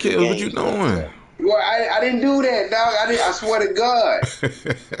got Man, like 2 kid, what you games left, doing? so. Well, I didn't do that, dog. I swear to God.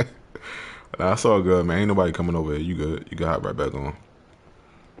 Nah, it's all good, man. Ain't nobody coming over here. You good? You can hop right back on.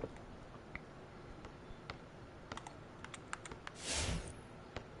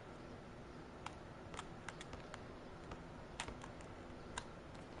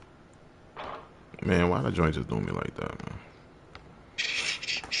 Man, why the joint just doing me like that, man?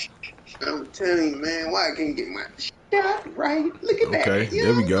 I'm telling you, man, why I can't get my shot right? Look at that. Okay, You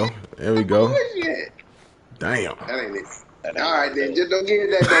there we know? go. There we go. Bullshit. Damn. That ain't it. All right, then. Just don't give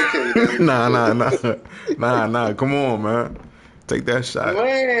that back to me. Nah. Come on, man. Take that shot.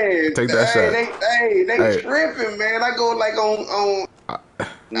 Man, Take that shot. They Hey. tripping, man. I go like on.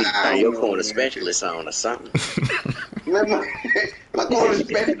 Need to find your corner specialist on or something. Man, my corner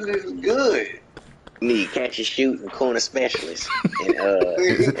specialist is good. Need catch and shoot and corner specialist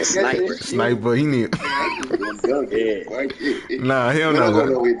and sniper. Sniper, he need. Nah, hell I'm going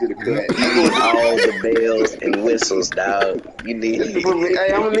no. over here to the cut. You need all the bells and whistles, dog. You need.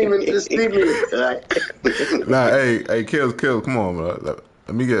 Hey, I'm leaving. Just leave me. Nah, hey, kills. Come on, bro.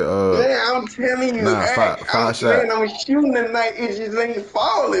 Let me get Man, I'm telling you, Nah, hey, five shots. Man, I'm shooting tonight. It just ain't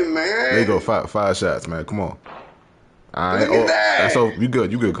falling, man. There you go, five shots, man. Come on. All right. Look at that. That's all. You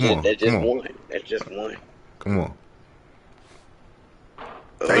good? Come on. That's just Come on. one. That's just one. Come on.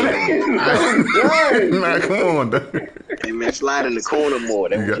 I'm Nah, come on, dude. Hey man, slide in the corner more.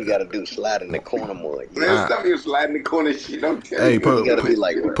 That's You what got- you gotta do. Slide in the corner more. You Man, stop your sliding the corner shit. I'm telling Hey, you. put gotta be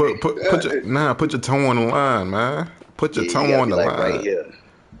like- put your toe on the line, man. Put your you toe gotta on be the like line. right here.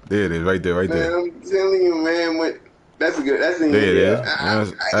 There it is, right there. Man, I'm telling you, man. That's good. That's in There it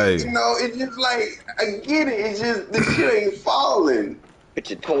is. Hey. You know, it's just like I get it. It's just the shit ain't falling. Put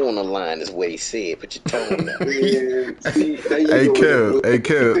your toe on the line is what he said. Put your toe on there. Man, see, there you Hey, go. Kev.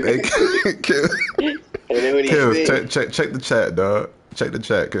 And then what he Kev, said. check the chat, dog. Check the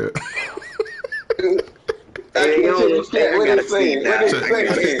chat, Kev. Hey, Hey, what yo, you say? I What gotta it saying? see What that.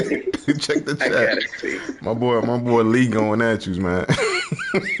 it saying? Check the I chat. gotta see. My boy Lee going at you, man.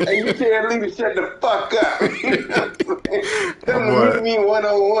 Hey, you tell Lee to shut the fuck up. You know what I'm saying? Tell him boy- to meet me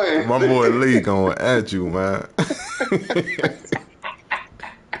 101. My boy Lee going at you, man.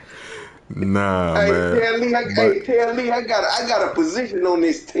 Nah, Hey, man. tell Lee I got a position on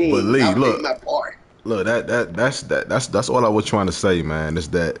this team. But Lee, I'll look. take my part. Look, that's all I was trying to say, man. Is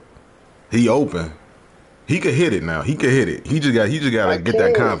that he open. He could hit it now. He could hit it. He just got to I get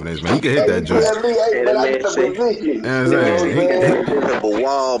that can't. confidence, man. He could hit that You joint. tell me, hey, And but that I man get the say, position. You know what I'm You know what saying? I'm saying? there's a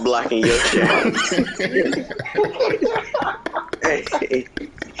wall blocking your shot.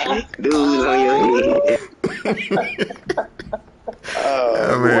 Dudes on your head.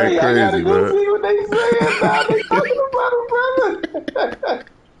 That Boy, man I gotta crazy, go man. see what they saying now. They talking about it, brother.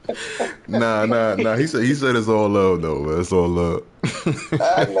 Nah. He said it's all love though, man. It's all love.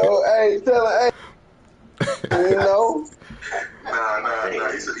 I know. Hey, tell her, hey, you know, Nah.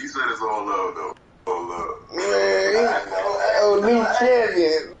 He said it's all love though. All love. man, oh, new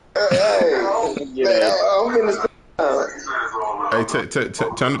champion. Hey, I'm finna stop. He said it's all love. Hey,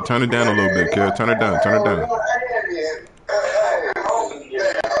 turn it down a little bit, Kev. Turn it down. Turn it down.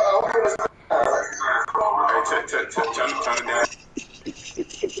 Turn it down.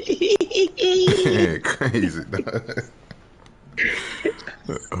 Crazy.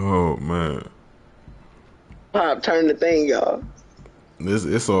 Oh man, Pop, turn the thing off.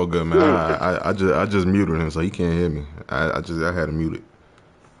 it's all good, man. I just muted him so he can't hear me. I had to mute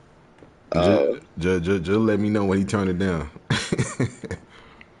it. Just let me know when he turned it down.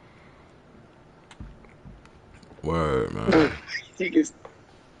 Word, man.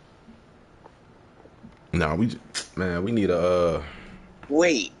 Nah, we need a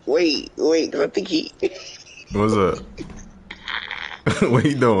Wait. I think he. what's up? What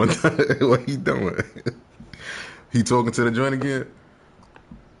he doing? What he doing? He talking to the joint again?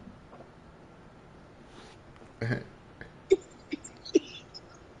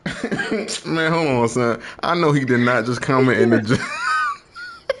 Man, hold on, son. I know he did not just comment in the joint.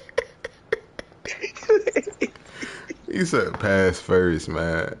 He said pass first,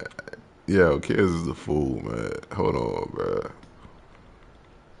 man. Yo, Kiz is a fool, man. Hold on, bro.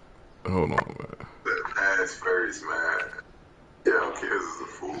 Pass first, man. Yeah, Kiz is a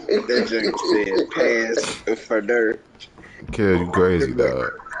fool. That joint said pass for dirt. Kiz, you crazy,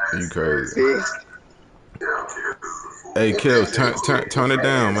 dog. You crazy. See? Yeah, Kiz is a fool. Hey, Kiz, turn it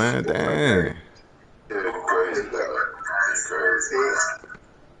down, man. Damn. Yeah, you crazy, dog. You crazy.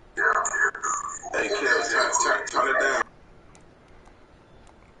 Yeah, hey, Kiz, turn it down.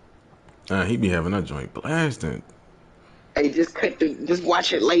 He be having that joint blasting. Hey, just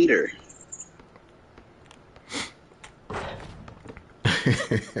watch it later.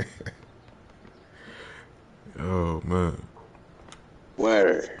 Oh man.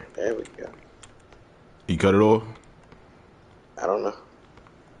 Word. There we go. You cut it off? I don't know.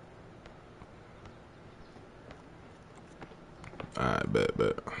 Alright,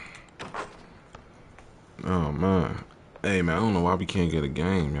 bet. Oh man. Hey man, I don't know why we can't get a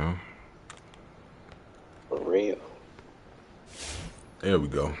game, yo. For real. There we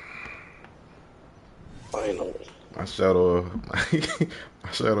go. Finally. I shut off.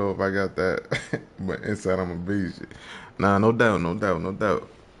 I got that. But inside I'm a beast. Nah, no doubt.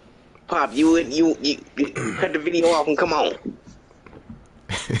 Pop, you cut the video off and come on.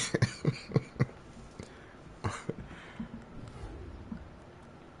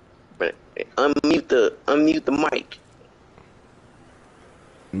 But unmute the mic.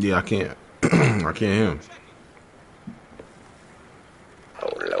 Yeah, I can't. I can't hear him. Oh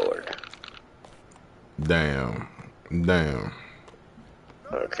Lord. Damn.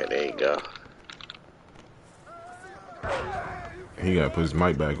 Okay, there you go. He gotta put his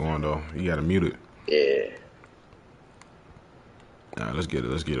mic back on though. He gotta mute it. Yeah. Nah, let's get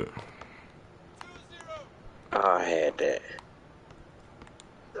it. Oh, I had that.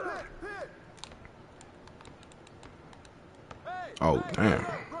 Oh damn.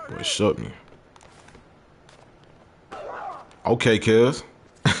 Boy, shook me. Okay, Kiz.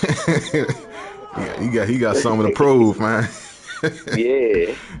 he got something to prove, man.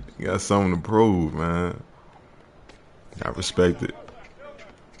 Yeah. He got something to prove, man. I respect it.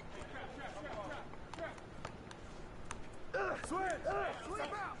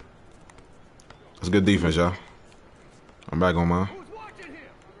 That's good defense, y'all. I'm back on mine.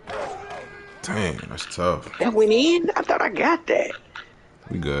 Dang, that's tough. That went in? I thought I got that.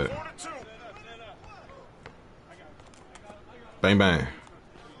 We good. Bang, bang.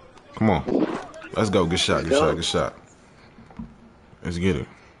 Come on. Let's go. Good shot. Let's get it.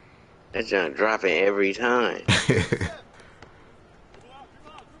 That junk dropping every time.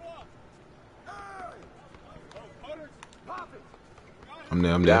 I'm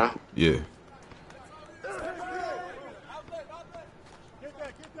there. Yeah.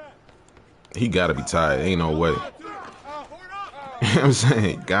 He gotta be tired. Ain't no way. You know what I'm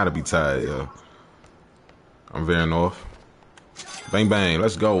saying? Gotta be tired, yo. I'm veering off. Bang, bang.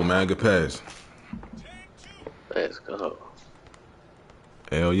 Let's go, man. Good pass. Let's go.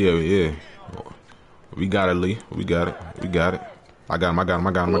 Hell yeah. We got it, Lee. We got it. We got it. I got him. I got him.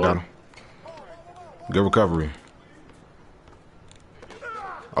 I got him. I got him. Good recovery.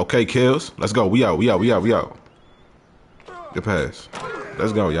 Okay, kills. Let's go. We out. We out. We out. We out. Good pass.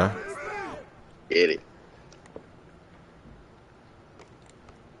 Let's go, y'all. Get it.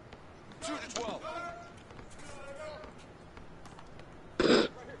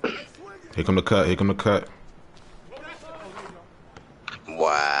 Here come the cut. Here come the cut.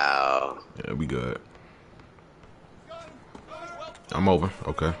 Wow. Yeah, we good. I'm over.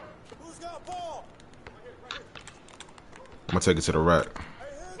 Okay. I'm gonna take it to the rack.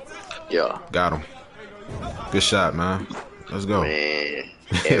 Yeah. Got him. Good shot, man. Let's go. Man,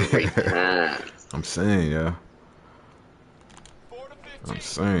 every time. I'm saying, yeah. I'm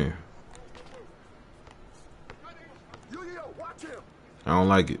saying. I don't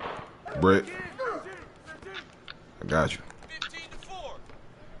like it. Brett. I got you.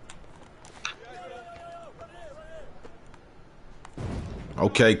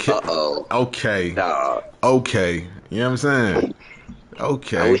 Okay, kid. Uh-oh. Okay. Dog. Okay. You know what I'm saying?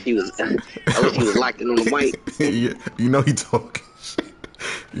 Okay. I wish he was locked in on the mic. You know he talking.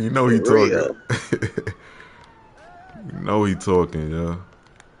 You know he For talking. You know he talking, yo.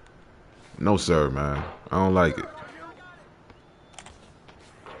 No, sir, man. I don't like it.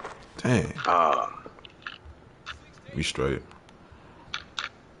 Dang. We straight.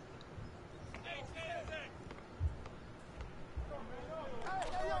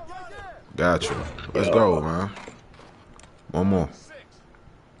 Got you. Let's go, man. One more.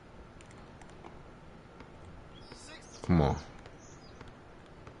 Come on.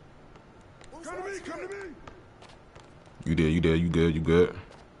 You did, you did, you good, you good.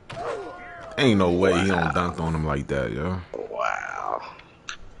 Ain't no way he don't dunk on him like that, yo. Wow.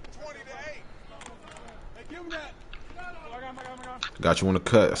 Got you on the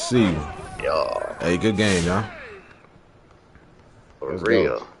cut. I see you. Yo. Hey, good game, y'all. For Let's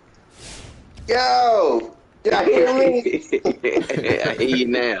real. go. Yo, y'all hear me? I hear you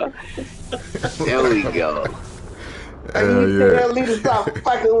now. There we go. I need to tell Lee to stop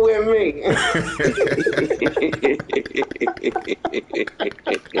fucking with me.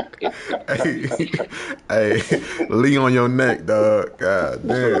 Hey, Lee on your neck, dog. God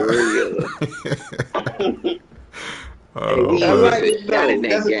damn. For real. I like it Got in though.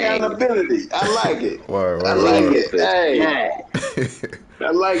 that That's game. accountability. I like it. Word, I word, like word. it. Hey, I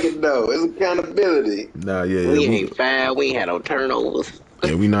like it though. It's accountability. Nah, yeah, We yeah. ain't foul. We ain't had no turnovers.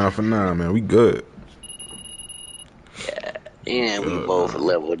 Yeah, we 9 for 9, man. We good. And we Good, both man.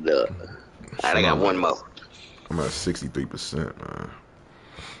 leveled up. All right, I got one more. I'm at 63%, man.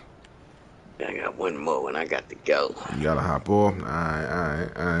 I got one more and I got to go. You gotta hop off.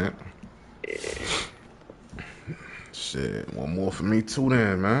 Alright. Yeah. Shit, one more for me too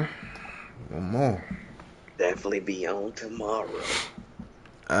then, man. One more. Definitely be on tomorrow.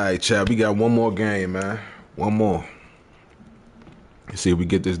 Alright, Chad, we got one more game, man. One more. Let's see if we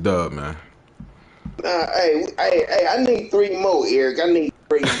get this dub, man. Hey, I need 3 more, Eric. I need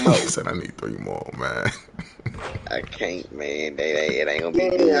 3 more. He said I need 3 more, man. I can't, man. It ain't gonna be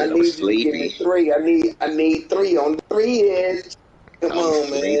Man, good. I I'm need you to give me sleepy. 3. I need 3 on the 3 edge. Come I'm on,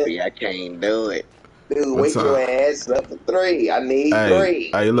 sleepy. man. I can't do it. Dude, What wake your time? ass up for 3. I need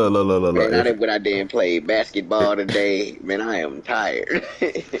 3. Hey, look. Man, I went out there and played basketball today. Man, I am tired.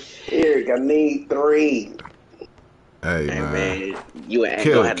 Eric, I need 3. Hey, Hey, man. man, you ain't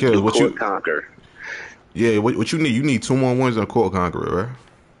Kill, gonna have to do what court you? conquer. Yeah, what you need? You need 2 more wins on Court Conqueror,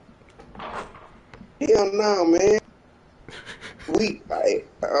 right? Hell no, man.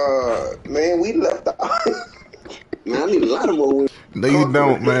 Man, we left the. Man, I need a lot of more. No, you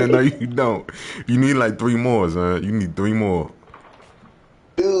don't, man. No, you don't. You need like 3 more, son. You need 3 more.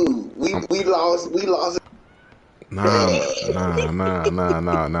 Dude, we lost. Nah.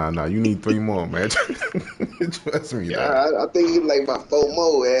 You need 3 more, man. Trust me, man. I think it's like about 4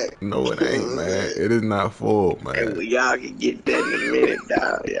 more. No, it ain't, man. It is not full, Hey, man. well, y'all can get that in a minute,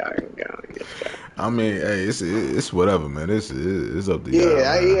 dog. Y'all can go and get that. I mean, hey, it's whatever, man. It's up to y'all,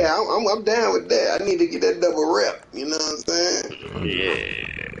 man. I'm down with that. I need to get that double rep. You know what I'm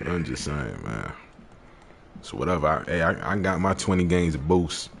saying? I'm just saying, man. So whatever. I got my 20 games of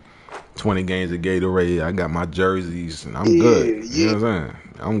Boost, 20 games of Gatorade. I got my jerseys, and I'm good. You know what I'm saying?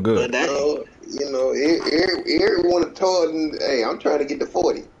 I'm good. But Eric want to tour, and hey, I'm trying to get to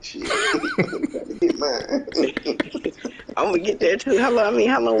 40. Shit, I'm trying to get mine. I'm gonna get there too. How long we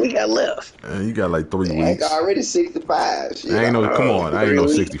got left? Man, you got like 3 I weeks. got already 65. Shit, I ain't no. Come on, I ain't no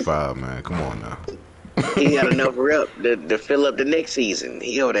 3 weeks. 65, man. Come on now. He got enough rep to fill up the next season.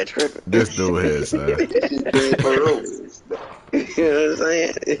 He over that tripping. This dude here, son. This is being ferocious. You know what I'm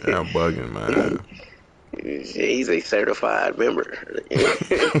saying? Yeah, I'm bugging, man. He's a certified member.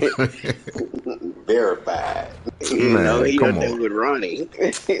 Verified. You know, Man, he come up there on. with Ronnie.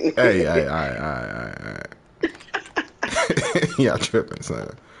 Hey, y'all tripping, son.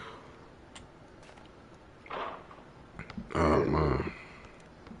 Oh man.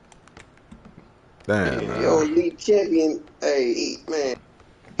 Damn, Yo, man. league champion. Hey, man.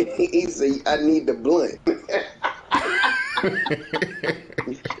 He said, I need the blunt.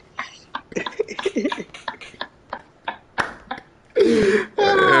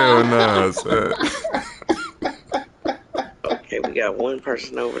 Hell no, son. Okay, we got one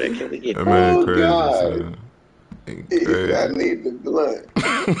person over there. Can we get That man Oh, crazy, God. son. He He said, I crazy. need the blunt.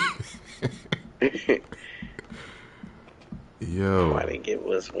 Yo. Why didn't give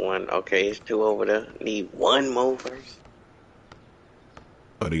us one? Okay, it's two over there. Need one more first.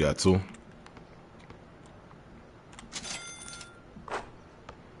 Oh, they got two.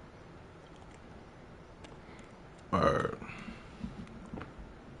 Alright.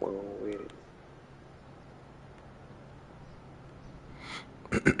 One with it.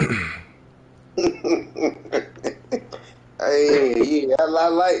 Hey, yeah, I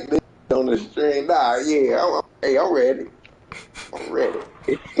like this on the string. Nah, yeah, I'm ready. I'm ready.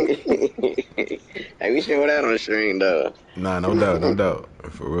 Hey, we show that on the string, though. Nah, no doubt, no doubt.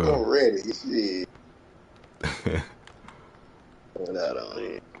 For real. I'm ready. Shit. Show that on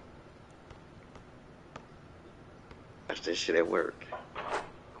here. Watch this shit at work.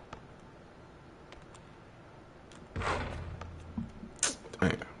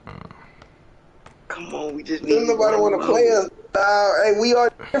 Damn. Come on, we just need Doesn't nobody one want to play more. us. Hey, we are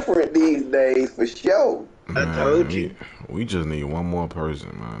different these days, for sure. I Man, told you. we just need one more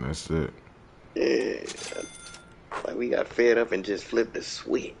person, man. That's it. Yeah. Like we got fed up and just flipped the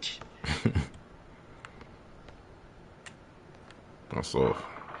switch. That's off.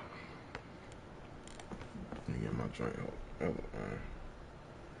 Let me get my drink.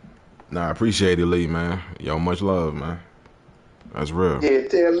 Nah, I appreciate it, Lee, man. Yo, much love, man. That's real. Yeah,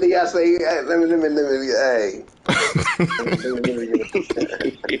 tell Lee, I say, hey, let me, hey.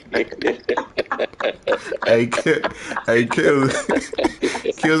 Hey, Kills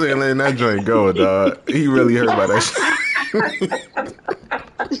ain't letting that joint go, dog. He really hurt by that shit.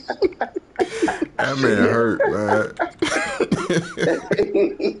 That man hurt, man.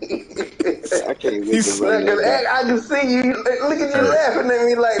 I can't wait to He's run that back. I can see you. Look at you Hey. laughing at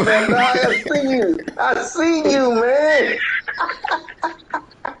me like that, dog. I see you, man.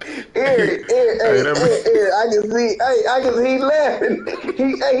 Here, I can see. Hey, I can see he laughing. He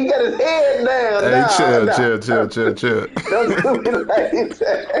got his head down. Hey, chill. Don't do me like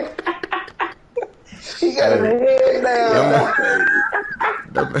that. He got his head down.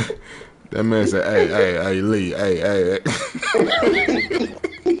 That man said, hey, Lee, hey.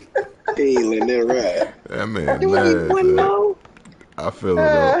 He ain't letting that ride. That man Do we need one mad. more? I feel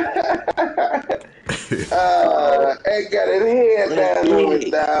it, though. Hey, got his head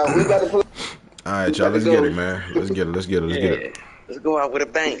down. We about to play. All right, y'all, let's get it, man. Let's get it. Let's go out with a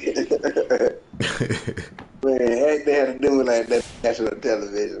bang. Man, heck, they had to do me like that national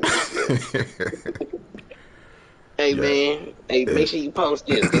television. Hey, man. Hey, make sure you post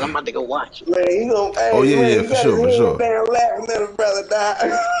this, because I'm about to go watch it. Man, he gonna. Hey, Oh, yeah, man, yeah, he for got sure, his for head sure. down, laughing at his brother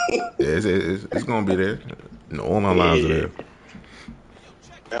die. Yeah, it's gonna be there. All my lines are there.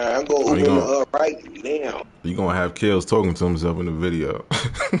 I'm going Oh, to Uber him right now. You gonna have Kills talking to himself in the video.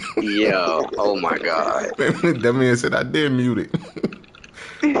 Yo, oh my God. That man said I did mute it.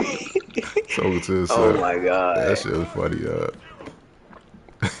 Talking to himself. Oh my God. That shit was funny,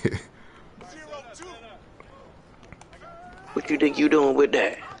 What you think you doing with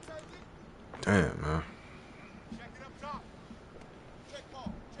that? Damn, man.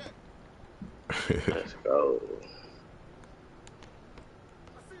 Let's go.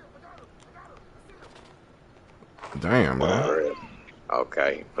 Damn, man.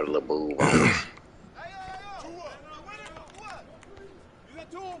 Okay, put a little move on us.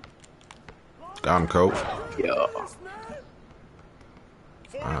 Got him, coach. Yo. All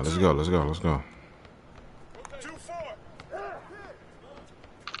right, let's go.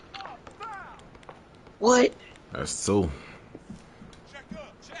 What? That's two.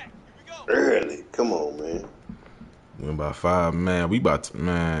 Early. Come on, man. Win by 5, man. We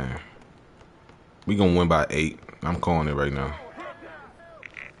gonna win by 8. I'm calling it right now.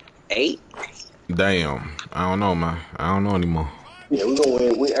 8? Damn. I don't know, man. I don't know anymore. Yeah, we gonna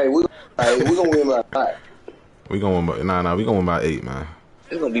win. We gonna win by 5. We gonna win by we gonna win by 8, man.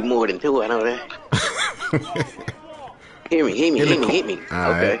 It's gonna be more than 2, I know that. Hit me.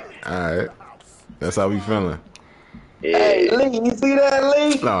 All Okay. right. That's how we feeling. Hey, Yeah. Lee, you see that,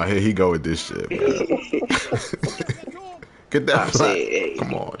 Lee? No, here he go with this shit, man. Get that Pop said, flat. hey,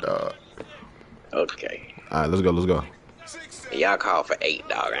 Come on, dog. okay. All right, let's go. Let's go. Y'all call for 8,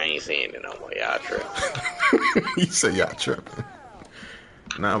 dog. I ain't saying it no more. Y'all tripping. You say y'all tripping.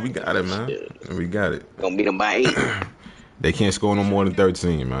 Nah, we got it, man. Shit. We got it. Gonna beat them by 8. They can't score no more than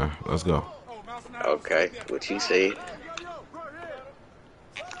 13, man. Let's go. Okay, what you said.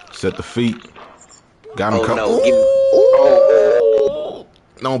 Set the feet. Got him Oh covered. no, give me. Ooh!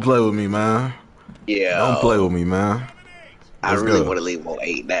 Don't play with me, man. Don't play Yeah, with me, man. I Let's really go. want to leave on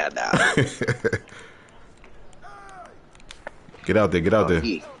 8 now, dog. Get out there. Get out Oh, there.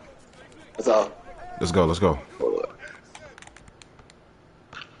 yeah. What's up? Let's go. Let's go. Hold up.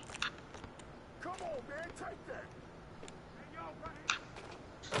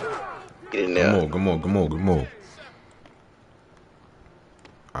 Get in Good there. move. Good move. Good move. Good move.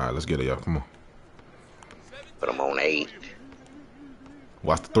 All right, let's get it, y'all. Come on. Put them on 8.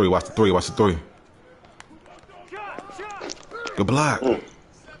 Watch the three. Watch the three. Watch the three. Good block. All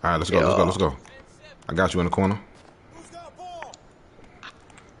right, let's go. Let's go. Let's go. I got you in the corner.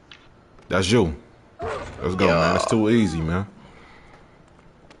 That's you. Let's go, man. It's too easy, man.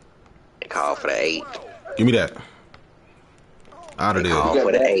 They call for the 8. Give me that. Out of They there. call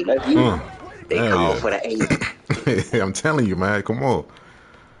for the 8. They Hell call yeah. for the 8. I'm telling you, man. Come on.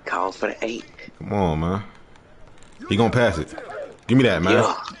 Call for the 8. Come on, man. He gonna pass it. Give me that, man.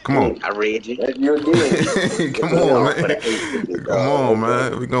 Yeah. Come on. I read you. That's your game. Come on, For man. the 8. Come on,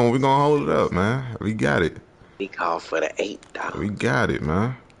 man. We gonna hold it up, man. We got it. They call for the 8, dog. We got it,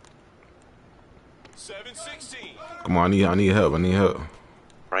 man. 7-16. Come on, I need help. I need help.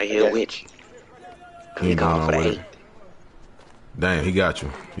 Right here with you. He They ain't doing call for nothing the with 8. it. Damn, he got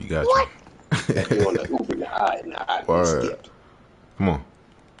you. He got What? You on the hoop and the high and the high. you. You Word. skipped. Come on.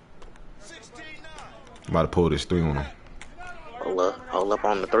 I'm about to pull this 3 on him. Hold up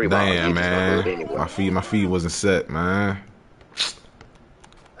on the 3 ball. Damn, You just gonna do it man. anyway. My feet wasn't set, man.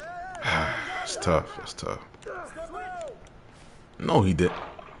 It's tough. It's tough. No, he did.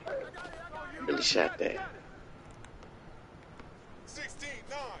 Really shot that.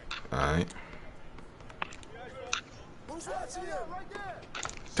 All right.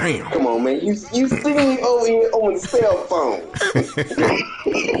 Damn. Come on, man. You see me over here on the cell phone.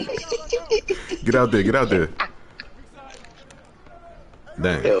 Get out there. Get out there.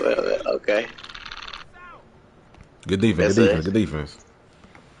 Dang. Okay. Good defense. That's Good defense. it. Good defense.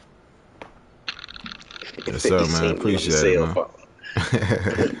 Yes, sir, You man. seen me on the Appreciate it, cell man. phone.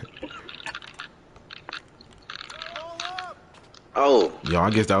 Oh, Yo, I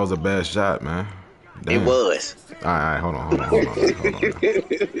guess that was a bad shot, man. Damn. it was. All right, hold on.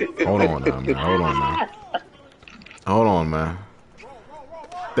 Hold on now, man. Hold on, man. Hold on, man.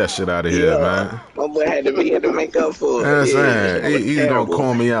 That shit out of here, man. My boy had to make up for You know what I'm it. saying? Yeah, He's gonna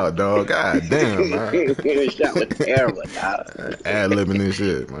call me out, dog. God damn, man. the shot was terrible, dog. Ad-libbing this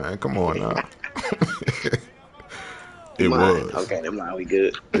shit, man. Come on now. It Mine. was. Okay, never mind. We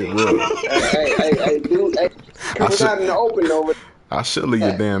good. It was. Hey, dude. Hey, I we're not in the open over. I should leave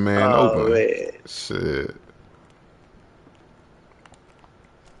your damn man Oh, open. man. Shit.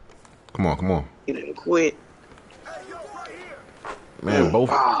 Come on. He didn't quit. Man, both.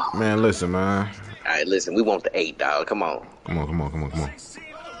 Man, listen, man. All right, listen. We want the 8, dog. Come on. Come on.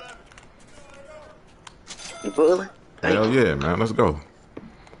 You pulling? Hell yeah, man. Let's go.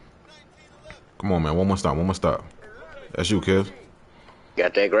 Come on, man. One more stop. That's you, kid.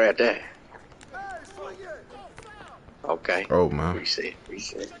 Got that? Grab that. Okay. Oh, man. Reset.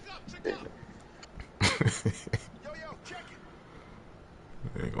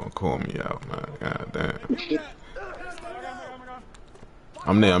 They ain't gonna call me out, man. God damn.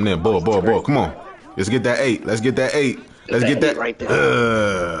 I'm there. Ball. Come on. Let's get that 8. Let's get that 8. Let's get that. Right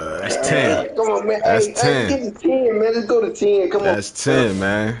there. That's 10. Come on, man. That's Hey, 10. get the 10, man. Let's go to 10. Come on. That's 10,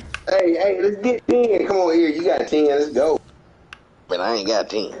 man. Hey, let's get 10. Come on here. You got 10. Let's go. But I ain't got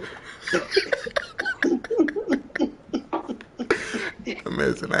 10.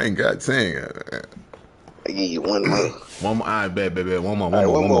 Listen, I ain't got 10. I give you one more. One more. All right, baby. One more. One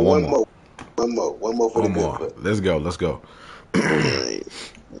more for the good. Let's go.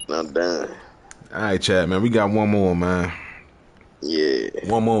 Not done. All right, Chad, man. We got one more, man. Yeah.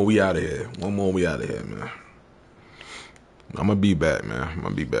 One more, we out of here. Man. I'm gonna be back, man.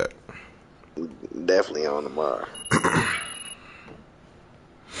 Definitely on tomorrow.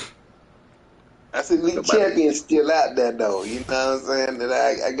 I said, league champion's still out there, though. You know what I'm saying? That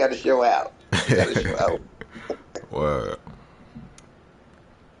I got to show out. Word.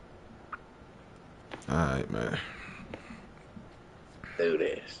 All right, man. Do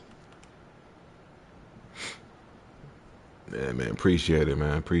this. Yeah, man. Appreciate it,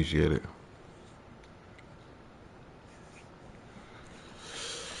 man. Appreciate it.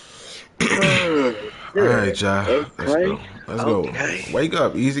 All right, y'all. Let's Okay. go. Let's go. Okay. Wake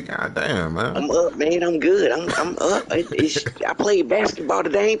up, easy. Goddamn, man. I'm up, man. I'm good. I'm up. I played basketball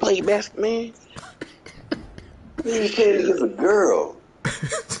today. I ain't played basketball, man. You said it's a girl.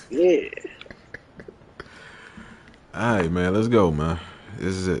 Yeah. All right, man. Let's go, man.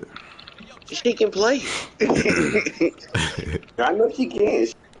 This is it. She can play. I know she can.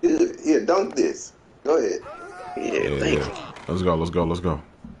 She good. Here, dunk this. Go ahead. Yeah, Yeah, thank you. yeah. Let's go. Let's go. Let's go.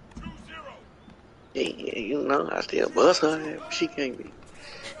 Yeah, you know, I still bust her ass. She can't be.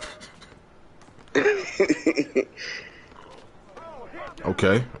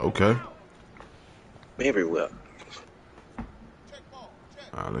 Okay. Okay. Everywhere.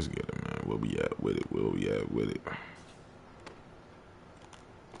 All right, let's get it, man. Where we at with it? Where we at with it?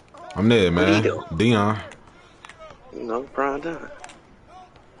 I'm there, man. Dion. You know, prime time.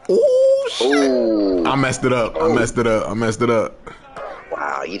 Ooh, shit. Ooh. I messed it up. I messed it up. I messed it up.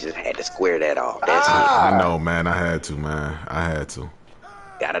 Wow, you just had to square that off. That's it. I know, man. I had to, man. I had to.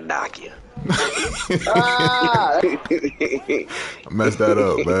 Gotta knock you. I messed that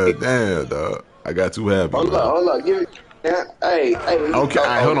up, man. Damn, dog. I got too happy. Hold man. on. Give it. Yeah, hey. Okay, all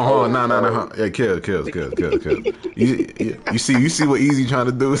right, hold on. No. Yeah, kill. You see what Easy trying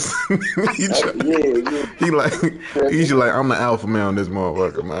to do? Yeah. Easy like, I'm the alpha man on this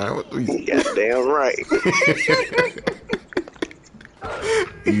motherfucker, man. What do you... Goddamn right.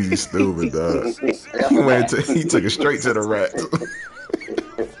 Easy stupid, dog. He took it straight to the rat.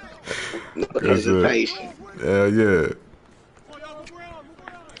 Hesitation. Yeah.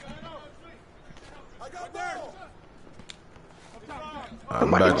 I'm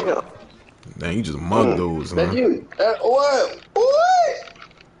back. Dang, you just mugged those, That's man. you. What?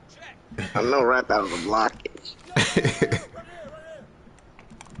 I know right out of the blockage.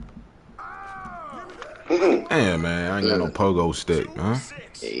 Damn, man, I ain't got no pogo stick, man.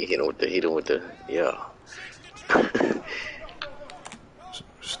 Yeah, he hit him with the, yeah.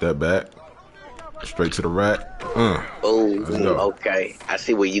 Step back. Straight to the rack. Oh, okay. I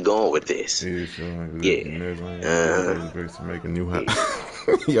see where you going with this. Yeah. To make a new house.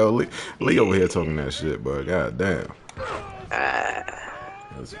 Yo, Lee over here talking that shit, but god damn.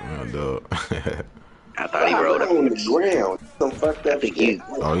 That's my dog. I thought he rolled up on the ground. Some fucked up. I think you you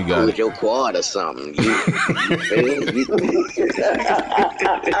got pulled it. your quad or something. You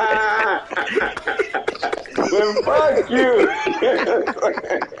Well, fuck you.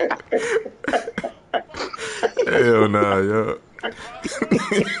 Hell nah, yo.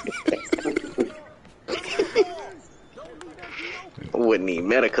 wouldn't need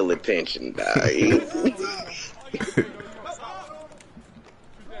medical attention, dog.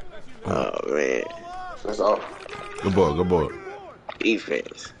 Oh man. That's all. Good boy.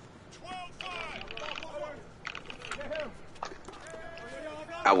 Defense.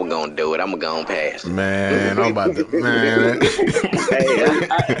 I was gonna do it. I'm gonna pass. Man, I'm about to. Man,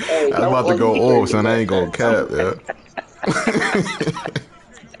 I'm about to go off, son. I ain't gonna cap, yeah.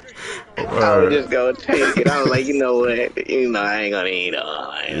 I was just gonna take it. I was like, you know what? I ain't gonna eat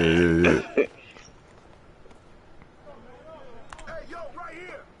all. Yeah.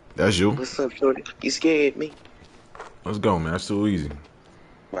 That's you. What's up, shorty? You scared me? Let's go, man. That's too easy.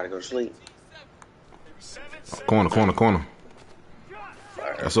 About to go to sleep. Corner.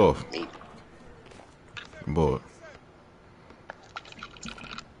 That's off. Me. Boy.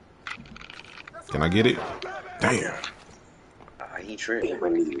 Can I get it? Damn. He tripped. I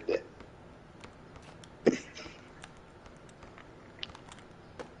needed that.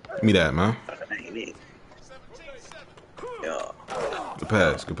 Give me that, man. Ain't it? Yeah. Good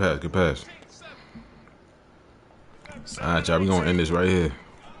pass. All right, y'all. We gonna end this right here.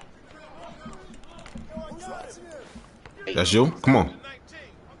 That's you? Come on.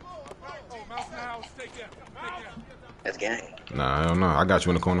 That's gang. Nah, hell no. I got you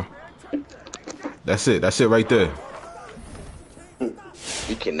in the corner. That's it right there.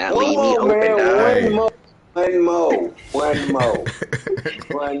 You cannot leave me open, man, dog. One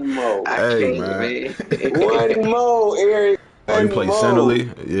more. I Hey, can't, man. One more, Eric. Oh, you play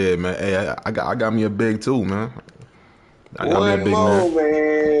centerly? Yeah, man. Hey, I got me a big too, man. I got me a big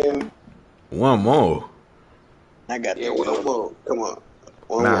man. One more. I got the One more. Come on.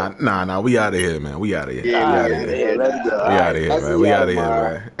 Nah. We out of here, man. We out of here. Let's go. We out of here, man. We out of here,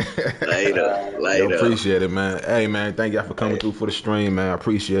 man. Later. Yo, appreciate it, man. Hey, man, thank y'all for coming through for the stream, man. I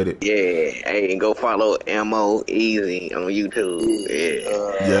appreciate it. Yeah. Hey, and go follow Mo Easy on YouTube.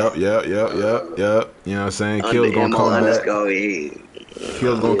 Yeah. Yep. You know what I'm saying? Kill's gonna Mo come back. _Easy.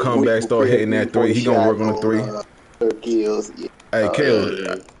 Kill's gonna come back, start hitting that three. He gonna work on the three. kills. Yeah. Hey,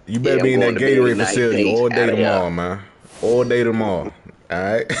 Kale, you better Yeah, I'm be in going that to bed with a Gatorade nice facility taste all day out of here. tomorrow, man. All day tomorrow. All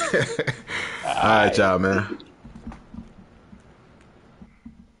right? All All right, right. y'all, man.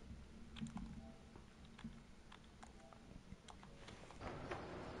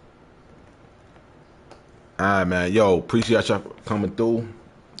 All right, man. Yo, appreciate y'all coming through.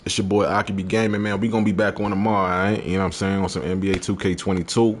 It's your boy Ackee be gaming, man. We gonna be back on tomorrow, all right? You know what I'm saying? On some NBA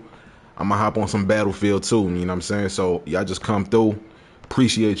 2K22. I'm gonna hop on some Battlefield too, you know what I'm saying? So y'all just come through.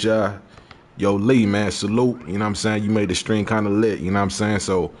 Appreciate y'all. Yo, Lee, man, salute. You know what I'm saying? You made the stream kind of lit, you know what I'm saying?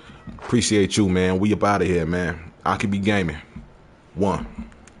 So appreciate you, man. We up out of here, man. Ackee be gaming. One.